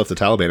some of the stuff the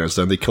Taliban has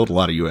done. They killed a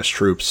lot of U.S.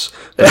 troops.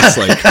 But it's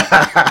like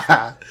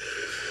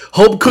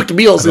home cooked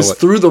meals is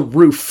through the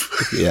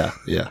roof. Yeah.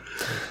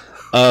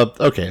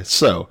 Okay,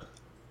 so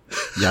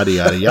yada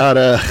yada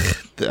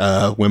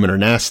yada. Women are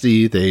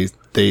nasty. They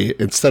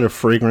instead of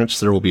fragrance,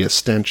 there will be a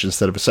stench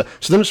instead of a so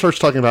then it starts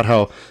talking about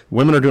how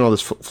women are doing all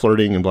this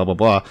flirting and blah blah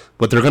blah,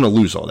 but they're going to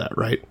lose all that,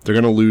 right? They're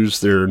going to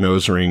lose their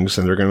nose rings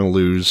and they're going to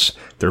lose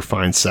their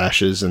fine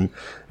sashes, and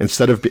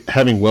instead of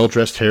having well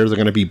dressed hair, they're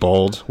going to be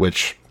bald.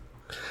 Which,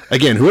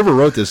 again, whoever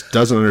wrote this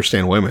doesn't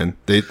understand women.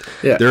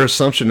 Their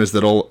assumption is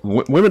that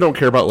women don't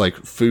care about like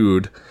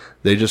food.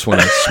 They just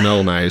want to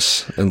smell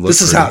nice and look.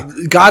 This is how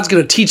God's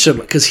going to teach them,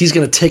 because He's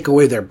going to take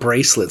away their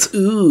bracelets.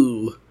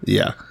 Ooh,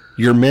 yeah.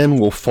 Your men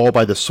will fall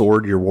by the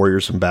sword, your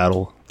warriors in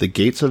battle. The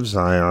gates of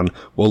Zion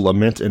will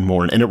lament and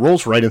mourn. And it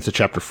rolls right into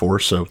chapter 4,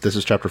 so this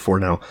is chapter 4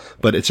 now.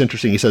 But it's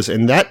interesting. He says,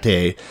 in that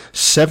day,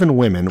 7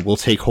 women will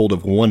take hold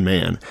of one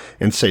man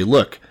and say,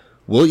 look,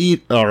 we'll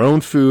eat our own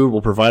food,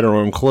 we'll provide our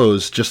own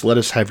clothes, just let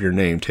us have your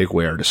name, take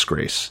away our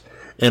disgrace.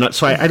 And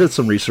so I did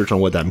some research on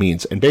what that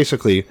means. And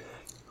basically,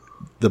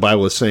 the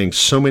Bible is saying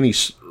so many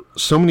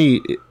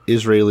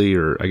Israeli,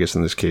 or I guess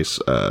in this case,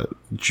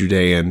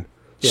 Judean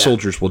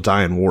soldiers will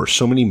die in war.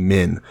 So many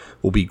men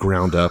will be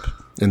ground up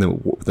in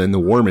the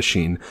war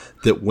machine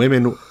that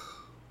women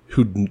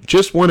who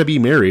just want to be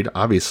married,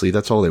 obviously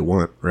that's all they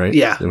want, right?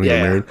 Yeah, they want to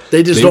get married.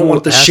 They just don't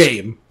want the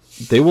shame.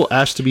 They will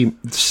ask to be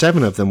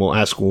 7 of them will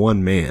ask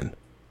one man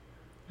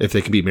if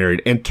they can be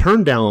married and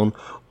turn down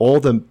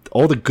all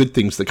the good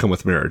things that come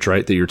with marriage,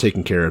 right? That you're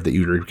taken care of, that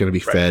you're going to be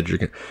fed, you're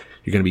going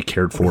to be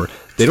cared for.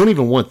 They don't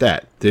even want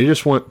that.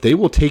 They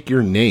will take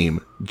your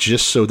name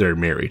just so they're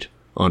married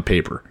on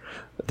paper.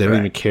 They don't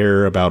even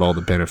care about all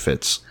the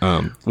benefits,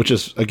 which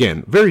is,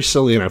 again, very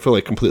silly, and I feel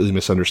like completely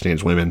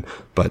misunderstands women,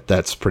 but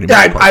that's pretty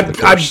much part of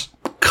the course.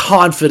 I'm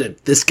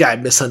confident this guy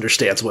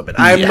misunderstands women.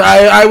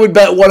 I would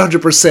bet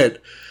 100%.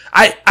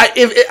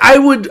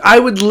 I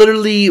would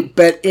literally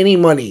bet any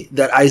money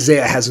that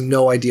Isaiah has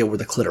no idea where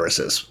the clitoris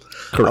is.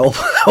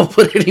 I'll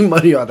put any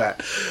money on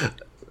that.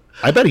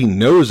 I bet he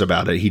knows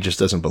about it. He just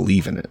doesn't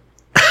believe in it.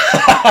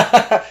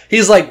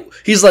 He's like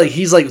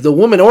the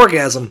woman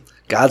orgasm.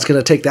 God's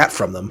gonna take that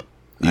from them.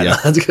 Yeah,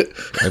 he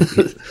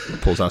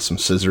pulls out some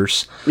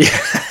scissors. Yeah,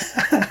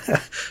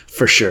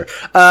 for sure.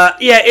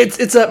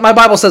 It's my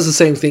Bible says the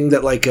same thing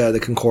that the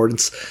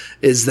concordance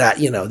is that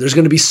there's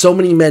going to be so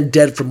many men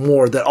dead from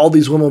war that all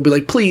these women will be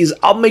like, please,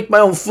 I'll make my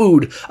own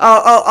food.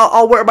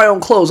 I'll wear my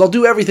own clothes. I'll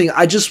do everything.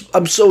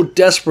 I'm so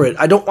desperate.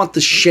 I don't want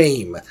the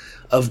shame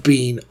of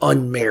being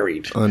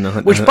unmarried.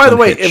 Which, by the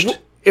way,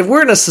 if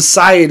we're in a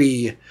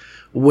society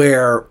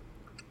where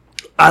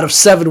out of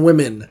 7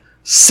 women,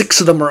 6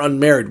 of them are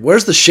unmarried,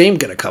 where's the shame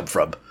going to come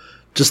from?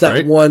 Just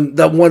that one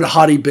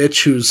hottie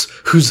bitch who's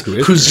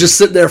just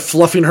sitting there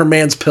fluffing her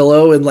man's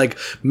pillow and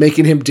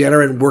making him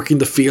dinner and working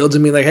the fields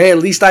and being like, hey, at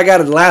least I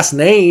got a last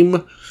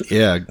name.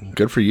 Yeah,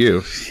 good for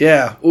you.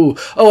 Yeah. Ooh.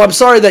 Oh, I'm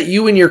sorry that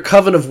you and your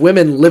coven of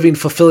women living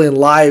fulfilling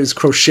lives,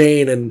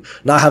 crocheting and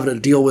not having to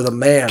deal with a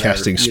man.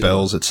 Casting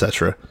spells,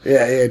 etc.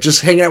 Yeah.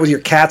 Just hanging out with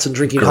your cats and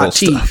drinking hot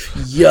tea.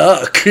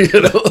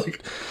 Yuck.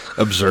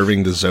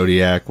 Observing the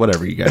zodiac,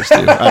 whatever you guys do.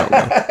 I don't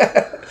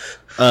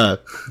know.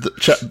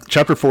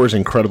 Chapter 4 is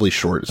incredibly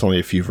short. It's only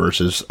a few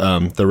verses.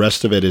 The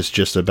rest of it is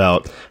just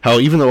about how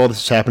even though all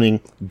this is happening,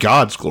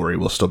 God's glory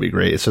will still be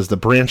great. It says the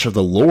branch of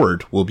the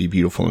Lord will be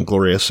beautiful and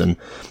glorious. And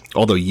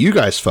although you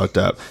guys fucked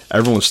up,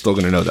 everyone's still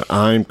going to know that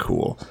I'm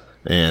cool.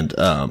 And,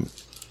 I'm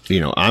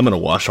going to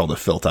wash all the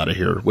filth out of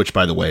here, which,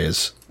 by the way,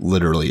 is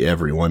literally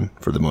everyone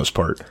for the most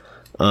part.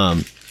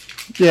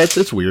 Yeah,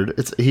 it's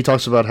weird. He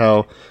talks about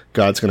how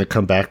God's going to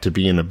come back to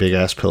being a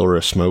big-ass pillar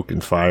of smoke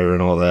and fire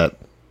and all that,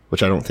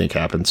 which I don't think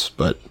happens,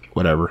 but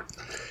whatever.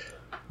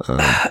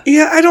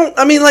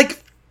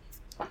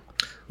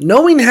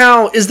 Knowing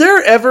how, is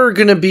there ever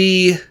going to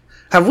be,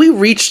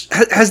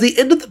 has the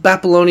end of the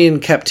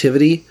Babylonian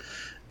captivity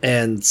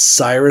and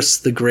Cyrus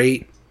the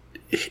Great,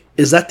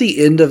 is that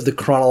the end of the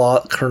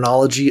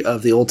chronology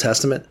of the Old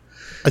Testament?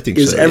 I think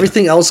so. Is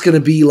everything else going to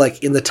be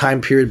in the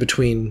time period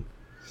between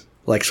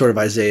sort of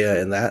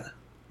Isaiah and that?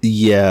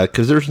 Yeah,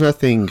 because there's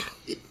nothing...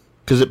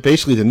 Because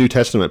basically the New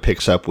Testament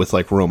picks up with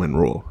Roman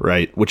rule,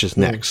 right? Which is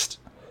next.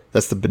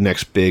 That's the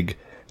next big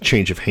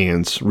change of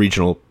hands,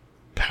 regional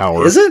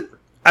power. Is it?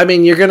 I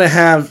mean, you're going to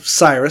have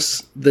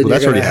Cyrus. Then well,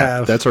 you're going to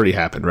have... That's already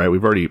happened, right?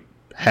 We've already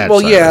had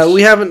Well, Cyrus. Yeah,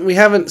 we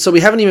haven't... So we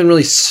haven't even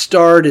really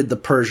started the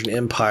Persian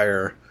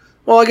Empire.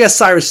 Well, I guess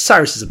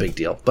Cyrus is a big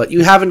deal. But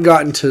you haven't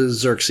gotten to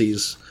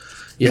Xerxes.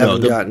 You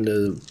haven't gotten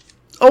to...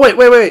 Oh,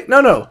 wait.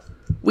 No.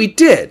 We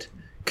did.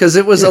 Because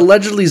it was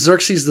allegedly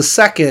Xerxes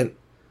II...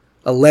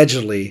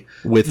 Allegedly.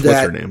 With what's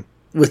her name?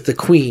 With the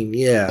queen,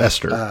 yeah.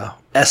 Esther.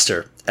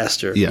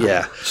 Esther,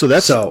 yeah. So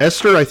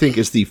Esther, I think,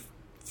 is the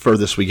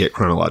furthest we get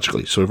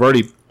chronologically. So we've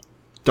already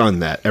done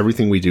that.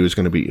 Everything we do is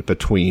going to be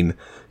between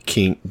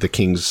the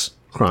King's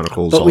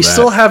Chronicles, but we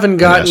still haven't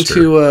gotten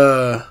to...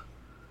 oh,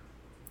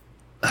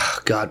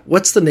 God,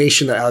 what's the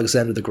nation that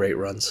Alexander the Great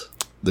runs?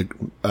 The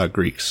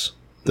Greeks.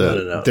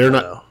 No. They're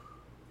not...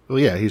 Well,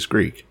 yeah, he's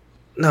Greek.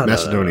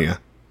 Macedonia. No.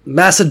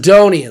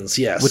 Macedonians,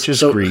 yes, which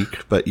is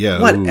Greek, but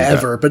yeah,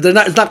 whatever. But they're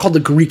not. It's not called the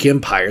Greek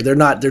Empire. They're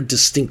not. They're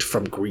distinct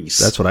from Greece.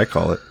 That's what I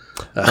call it.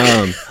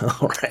 Okay.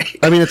 All right.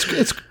 I mean,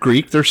 it's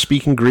Greek. They're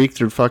speaking Greek.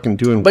 They're fucking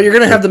doing. But you're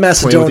gonna have the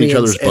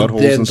Macedonians and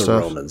then the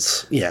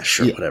Romans. Yeah,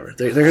 sure, whatever.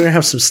 They're gonna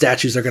have some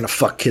statues. They're gonna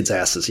fuck kids'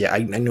 asses. Yeah,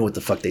 I know what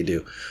the fuck they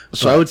do.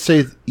 So I would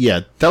say,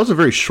 that was a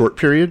very short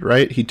period,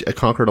 right? He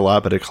conquered a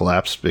lot, but it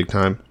collapsed big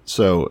time.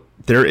 So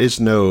there is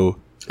no.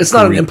 It's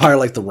not an empire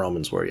like the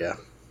Romans were. Yeah.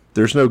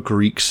 There's no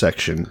Greek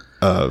section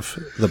of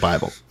the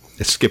Bible.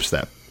 It skips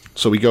that.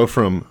 So we go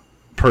from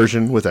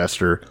Persian with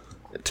Esther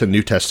to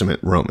New Testament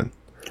Roman.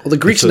 Well, the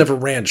Greeks never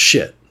ran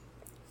shit.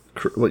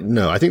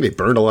 No, I think they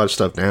burned a lot of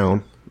stuff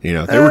down. They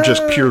were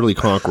just purely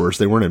conquerors.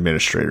 They weren't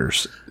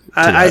administrators.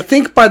 I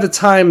think by the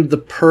time the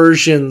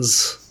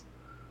Persians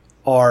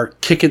are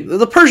kicking...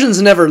 The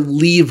Persians never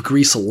leave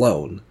Greece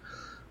alone.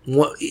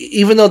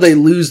 Even though they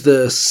lose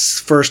the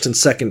First and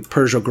Second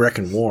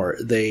Perso-Grecan War,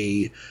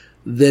 they...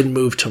 then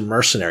move to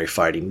mercenary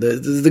fighting.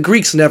 The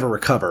Greeks never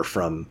recover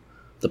from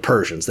the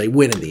Persians. They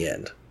win in the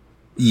end.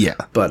 Yeah.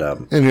 But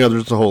and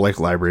there's the whole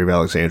Library of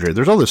Alexandria.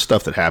 There's all this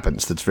stuff that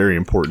happens that's very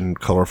important,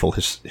 colorful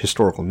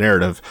historical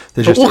narrative.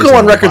 But we'll go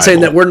on record saying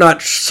that we're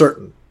not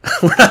certain.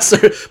 We're not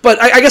certain.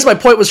 But I guess my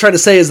point was trying to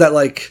say is that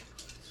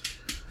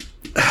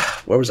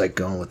where was I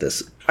going with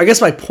this? I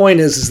guess my point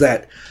is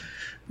that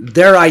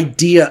their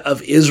idea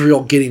of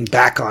Israel getting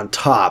back on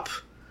top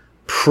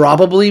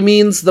probably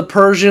means the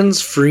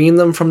Persians freeing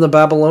them from the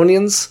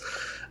Babylonians.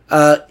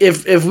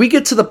 If we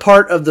get to the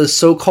part of the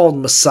so-called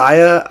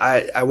Messiah,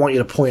 I want you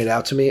to point it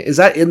out to me. Is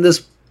that in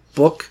this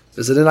book?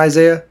 Is it in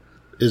Isaiah?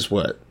 Is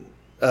what?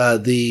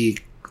 The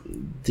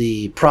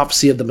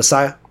prophecy of the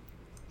Messiah?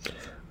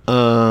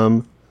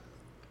 No.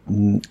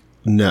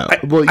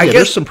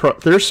 There's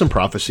some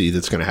prophecy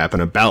that's going to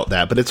happen about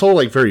that, but it's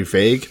all very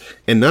vague,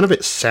 and none of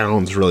it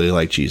sounds really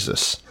like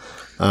Jesus.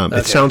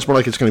 It sounds more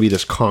like it's going to be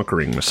this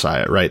conquering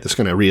Messiah, right? That's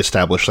going to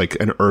reestablish like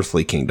an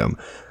earthly kingdom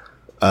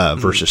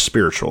versus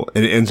spiritual.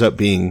 And it ends up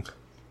being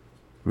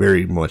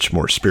very much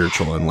more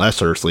spiritual and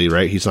less earthly,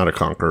 right? He's not a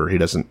conqueror. He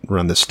doesn't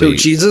run the state. Who,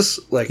 Jesus?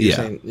 Like you're Yeah.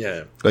 saying,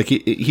 yeah. Like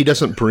he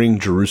doesn't bring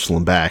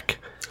Jerusalem back.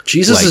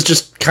 Jesus Like- is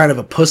just kind of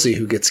a pussy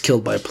who gets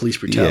killed by police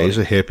Yeah, brutality. he's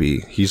a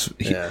hippie.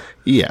 Yeah.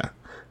 Yeah.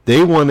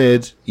 They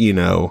wanted,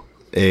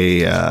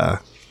 a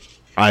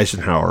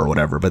Eisenhower or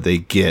whatever, but they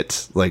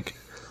get like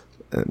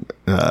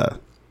a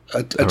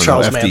I don't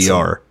Charles know, Manson.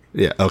 FDR.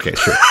 Yeah, okay,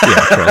 sure.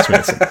 Yeah, Charles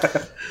Manson.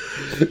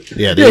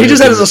 Yeah, Yeah, he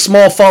just has a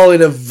small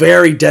following of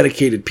very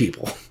dedicated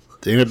people.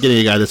 They end up getting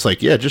a guy that's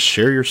like, yeah, just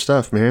share your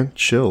stuff, man.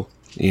 Chill.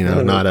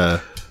 Not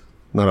a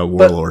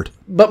warlord.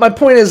 But my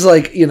point is,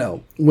 like,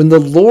 when the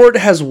Lord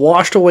has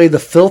washed away the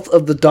filth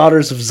of the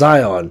daughters of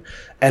Zion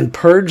and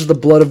purged the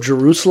blood of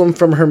Jerusalem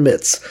from her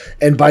midst,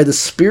 and by the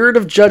spirit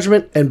of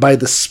judgment and by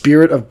the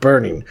spirit of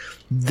burning,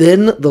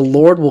 then the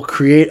Lord will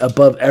create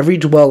above every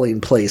dwelling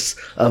place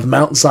of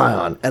Mount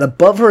Zion and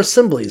above her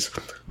assemblies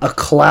a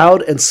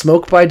cloud and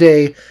smoke by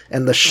day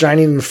and the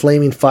shining and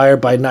flaming fire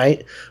by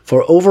night.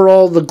 For over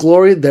all the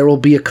glory there will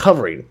be a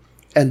covering.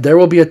 And there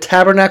will be a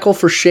tabernacle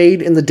for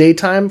shade in the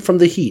daytime from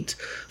the heat,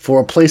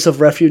 for a place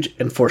of refuge,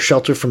 and for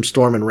shelter from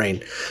storm and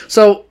rain.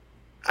 So,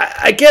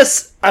 I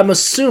guess I'm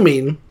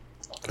assuming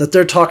that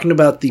they're talking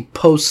about the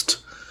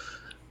post-exile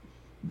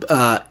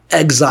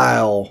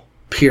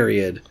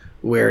period,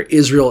 where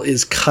Israel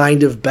is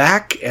kind of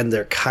back, and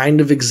they're kind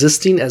of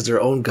existing as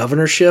their own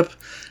governorship,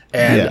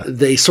 and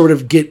they sort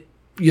of get,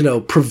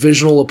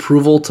 provisional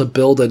approval to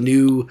build a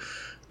new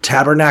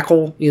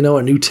tabernacle,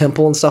 a new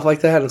temple and stuff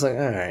like that. And it's like,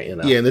 all right,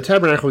 Yeah, and the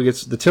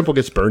temple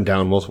gets burned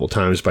down multiple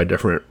times by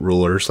different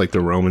rulers, like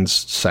the Romans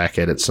sack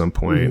it at some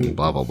point, and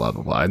blah blah blah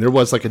blah blah. And there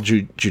was like a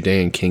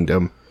Judean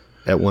kingdom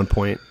at one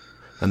point,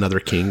 another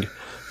king,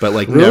 but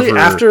like really never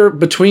after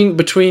between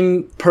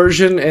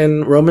Persian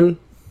and Roman.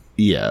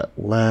 Yeah,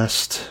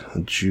 last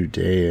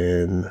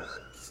Judean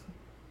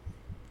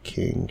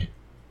king.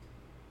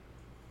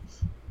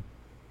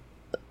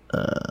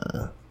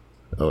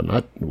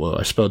 I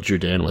spelled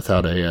Judean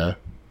without a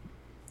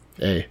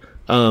A.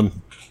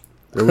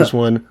 There was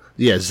one.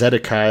 Yeah,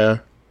 Zedekiah.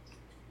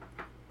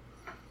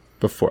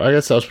 I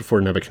guess that was before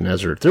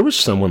Nebuchadnezzar. There was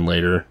someone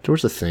later. There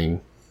was a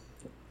thing.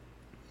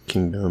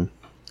 Kingdom.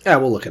 Yeah,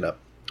 we'll look it up.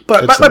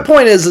 But my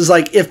point is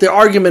like, if the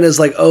argument is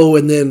like, oh,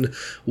 and then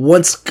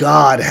once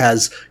God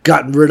has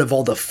gotten rid of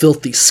all the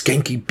filthy,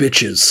 skanky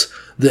bitches,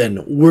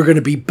 then we're going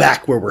to be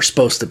back where we're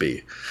supposed to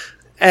be.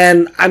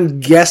 And I'm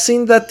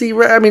guessing that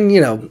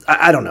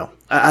I don't know.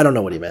 I don't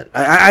know what he meant.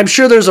 I'm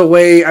sure there's a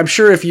way. I'm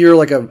sure if you're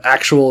like an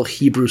actual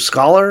Hebrew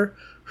scholar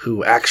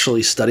who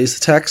actually studies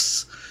the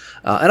texts,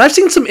 and I've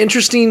seen some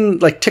interesting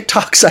like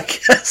TikToks, I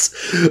guess,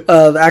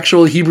 of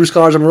actual Hebrew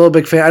scholars. I'm a real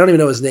big fan. I don't even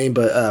know his name,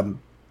 but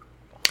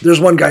there's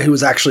one guy who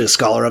was actually a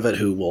scholar of it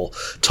who will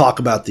talk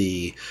about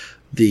the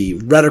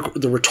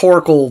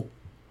rhetorical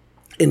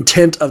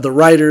intent of the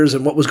writers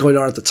and what was going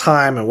on at the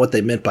time and what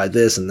they meant by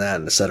this and that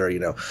and et cetera.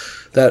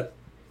 That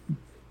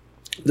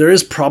there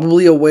is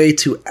probably a way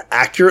to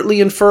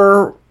accurately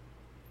infer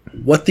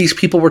what these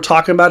people were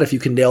talking about if you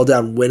can nail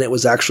down when it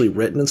was actually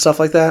written and stuff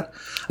like that.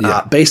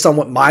 Yeah. Based on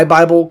what my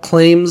Bible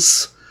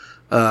claims,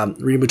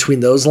 reading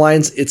between those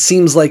lines, it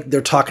seems like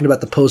they're talking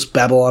about the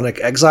post-Babylonic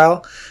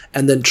exile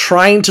and then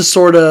trying to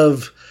sort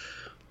of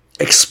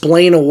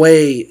explain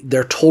away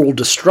their total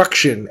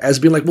destruction as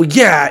being like, well,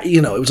 yeah,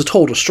 it was a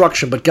total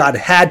destruction, but God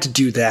had to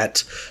do that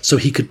so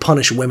he could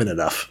punish women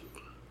enough.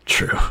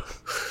 True.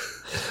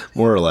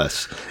 More or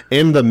less.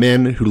 And the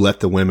men who let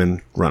the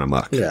women run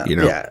amok. Yeah.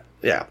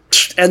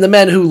 And the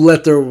men who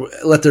let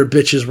their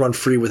bitches run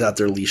free without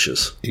their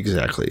leashes.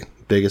 Exactly.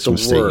 Biggest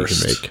mistake you can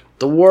make.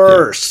 The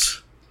worst.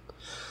 Yeah.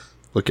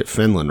 Look at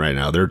Finland right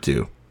now. They're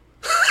due.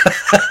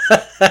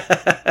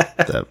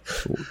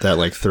 that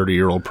like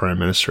 30-year-old prime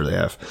minister they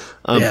have.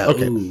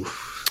 Okay. Ooh.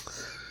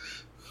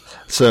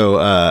 So,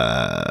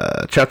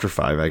 chapter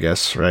 5, I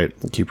guess, right?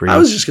 Keep reading. I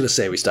was just going to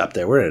say we stopped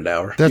there. We're at an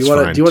hour. That's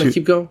fine. Do you want to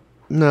keep going?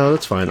 No,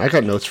 that's fine. I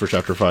got notes for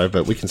chapter 5,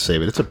 but we can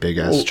save it. It's a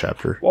big-ass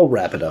chapter. We'll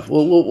wrap it up.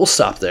 We'll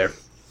stop there.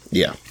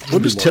 Yeah. We'll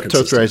just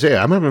tiptoe through Isaiah.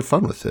 I'm having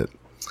fun with it.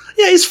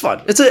 Yeah, he's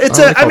fun.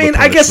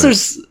 I guess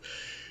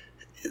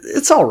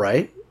it's all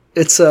right.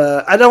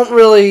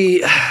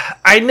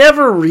 I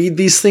never read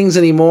these things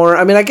anymore.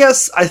 I mean, I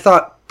guess I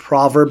thought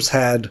Proverbs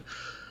had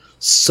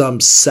some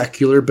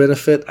secular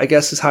benefit, I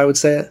guess is how I would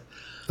say it.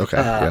 Okay,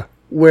 yeah.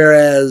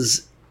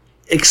 Whereas,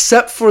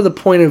 except for the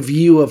point of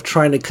view of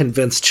trying to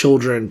convince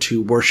children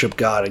to worship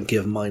God and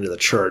give money to the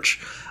church,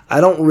 I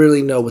don't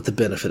really know what the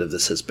benefit of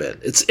this has been.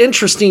 It's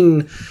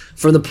interesting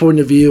from the point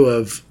of view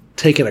of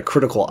taking a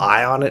critical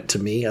eye on it to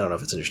me. I don't know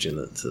if it's interesting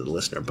to the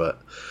listener,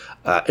 but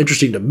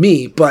interesting to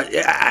me. But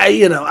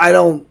I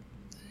don't.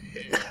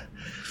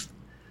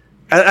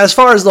 As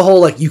far as the whole,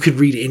 like, you could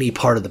read any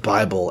part of the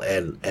Bible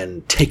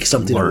and take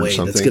something away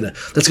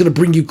that's gonna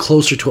bring you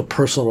closer to a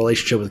personal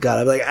relationship with God,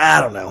 I'm like,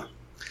 I don't know.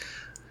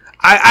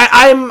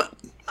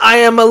 I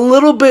am a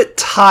little bit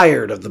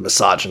tired of the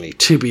misogyny,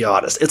 to be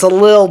honest. It's a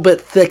little bit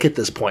thick at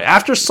this point.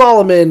 After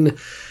Solomon,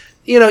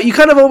 you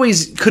kind of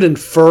always could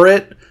infer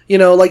it.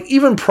 Like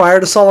even prior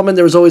to Solomon,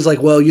 there was always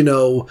like, well,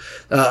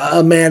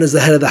 a man is the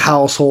head of the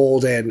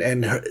household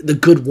and the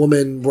good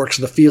woman works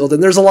in the field.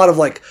 And there's a lot of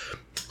like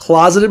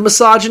closeted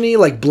misogyny,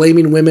 like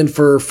blaming women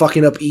for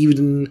fucking up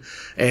Eden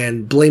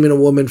and blaming a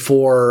woman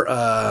for,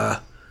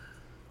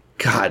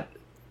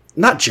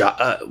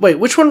 wait,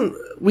 which one?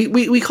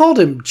 We called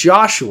him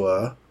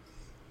Joshua.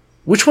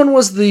 Which one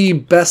was the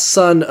best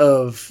son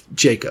of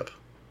Jacob?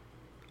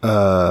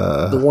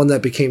 The one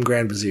that became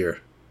Grand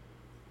Vizier.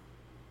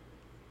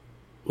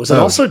 Was it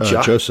also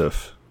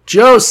Joseph?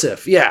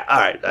 Joseph, yeah. All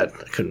right, I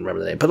couldn't remember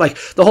the name, but like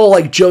the whole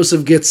like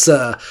Joseph gets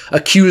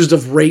accused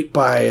of rape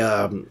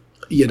by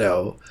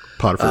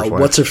Potiphar's wife.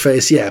 What's her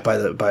face? Yeah,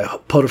 by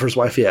Potiphar's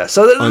wife. Yeah.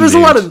 So there's a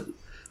lot of,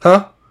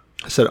 huh?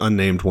 I said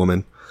unnamed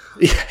woman.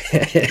 Yeah.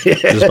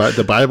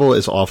 The Bible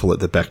is awful at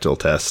the Bechdel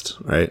test,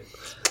 right?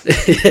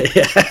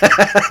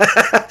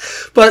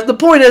 But the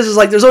point is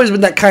like there's always been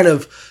that kind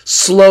of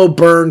slow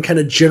burn, kind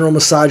of general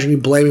misogyny,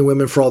 blaming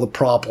women for all the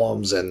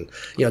problems, and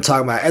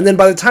talking about. And then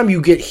by the time you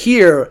get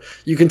here,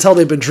 you can tell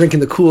they've been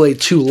drinking the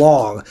Kool-Aid too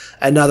long,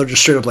 and now they're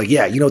just straight up like,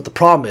 yeah, what the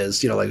problem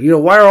is?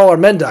 Why are all our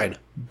men dying?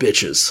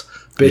 Bitches.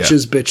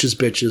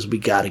 We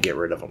got to get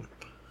rid of them.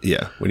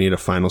 Yeah, we need a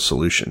final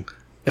solution.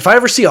 If I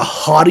ever see a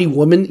haughty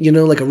woman,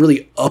 like a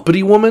really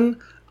uppity woman,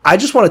 I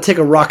just want to take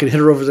a rock and hit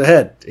her over the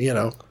head.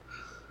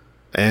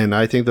 And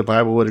I think the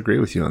Bible would agree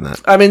with you on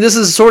that. I mean, this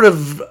is sort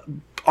of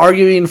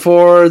arguing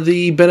for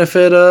the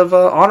benefit of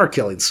honor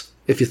killings.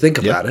 If you think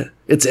about it,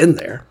 it's in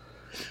there.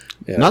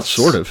 Yeah, Not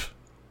sort of.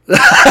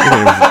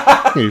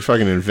 You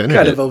fucking invented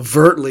kind it. Of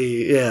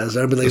overtly, yeah.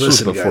 So I've been like, this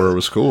was before it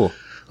was cool.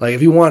 Like,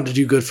 if you wanted to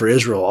do good for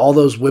Israel, all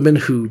those women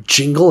who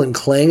jingle and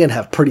clang and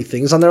have pretty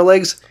things on their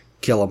legs,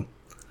 kill them.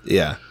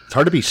 Yeah. It's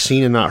hard to be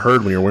seen and not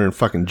heard when you're wearing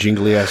fucking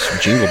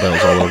jingly-ass jingle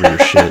bells all over your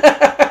shit.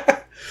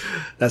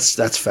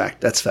 That's fact.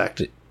 That's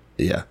fact.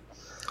 Yeah.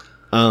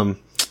 All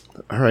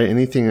right.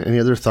 Any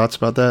other thoughts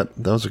about that?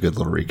 That was a good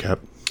little recap.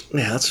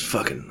 Yeah, that's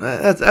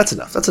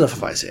enough. That's enough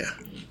of Isaiah.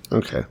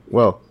 Okay.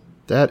 Well,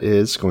 that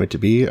is going to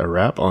be a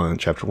wrap on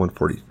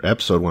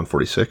episode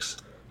 146,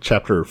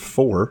 chapter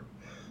 4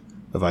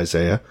 of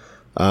Isaiah.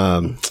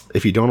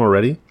 If you don't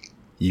already,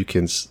 you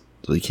can't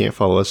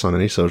follow us on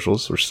any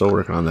socials. We're still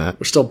working on that.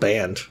 We're still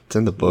banned. It's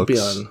in the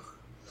books.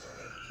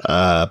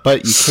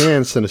 But you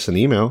can send us an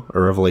email,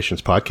 or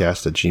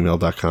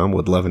revelationspodcast@gmail.com.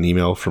 Would love an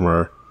email from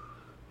our,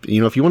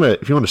 if you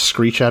want to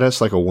screech at us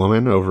like a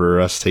woman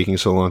over us taking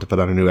so long to put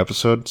out a new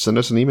episode, send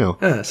us an email.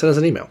 Yeah, send us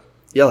an email.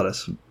 Yell at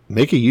us.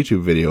 Make a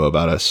YouTube video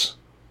about us.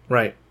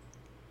 Right.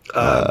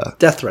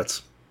 Death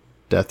threats.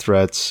 Death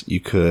threats.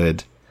 You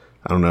could,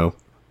 I don't know,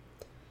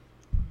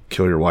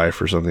 kill your wife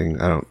or something.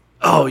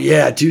 Oh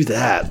yeah, do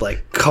that.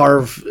 Like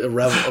carve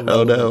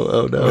revelations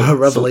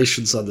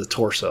on the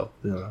torso.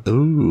 Yeah.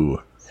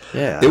 Ooh.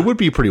 Yeah. It would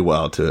be pretty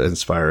wild to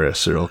inspire a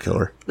serial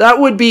killer. That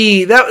would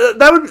be that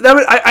would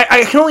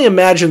I can only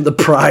imagine the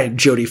pride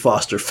Jodie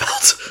Foster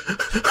felt.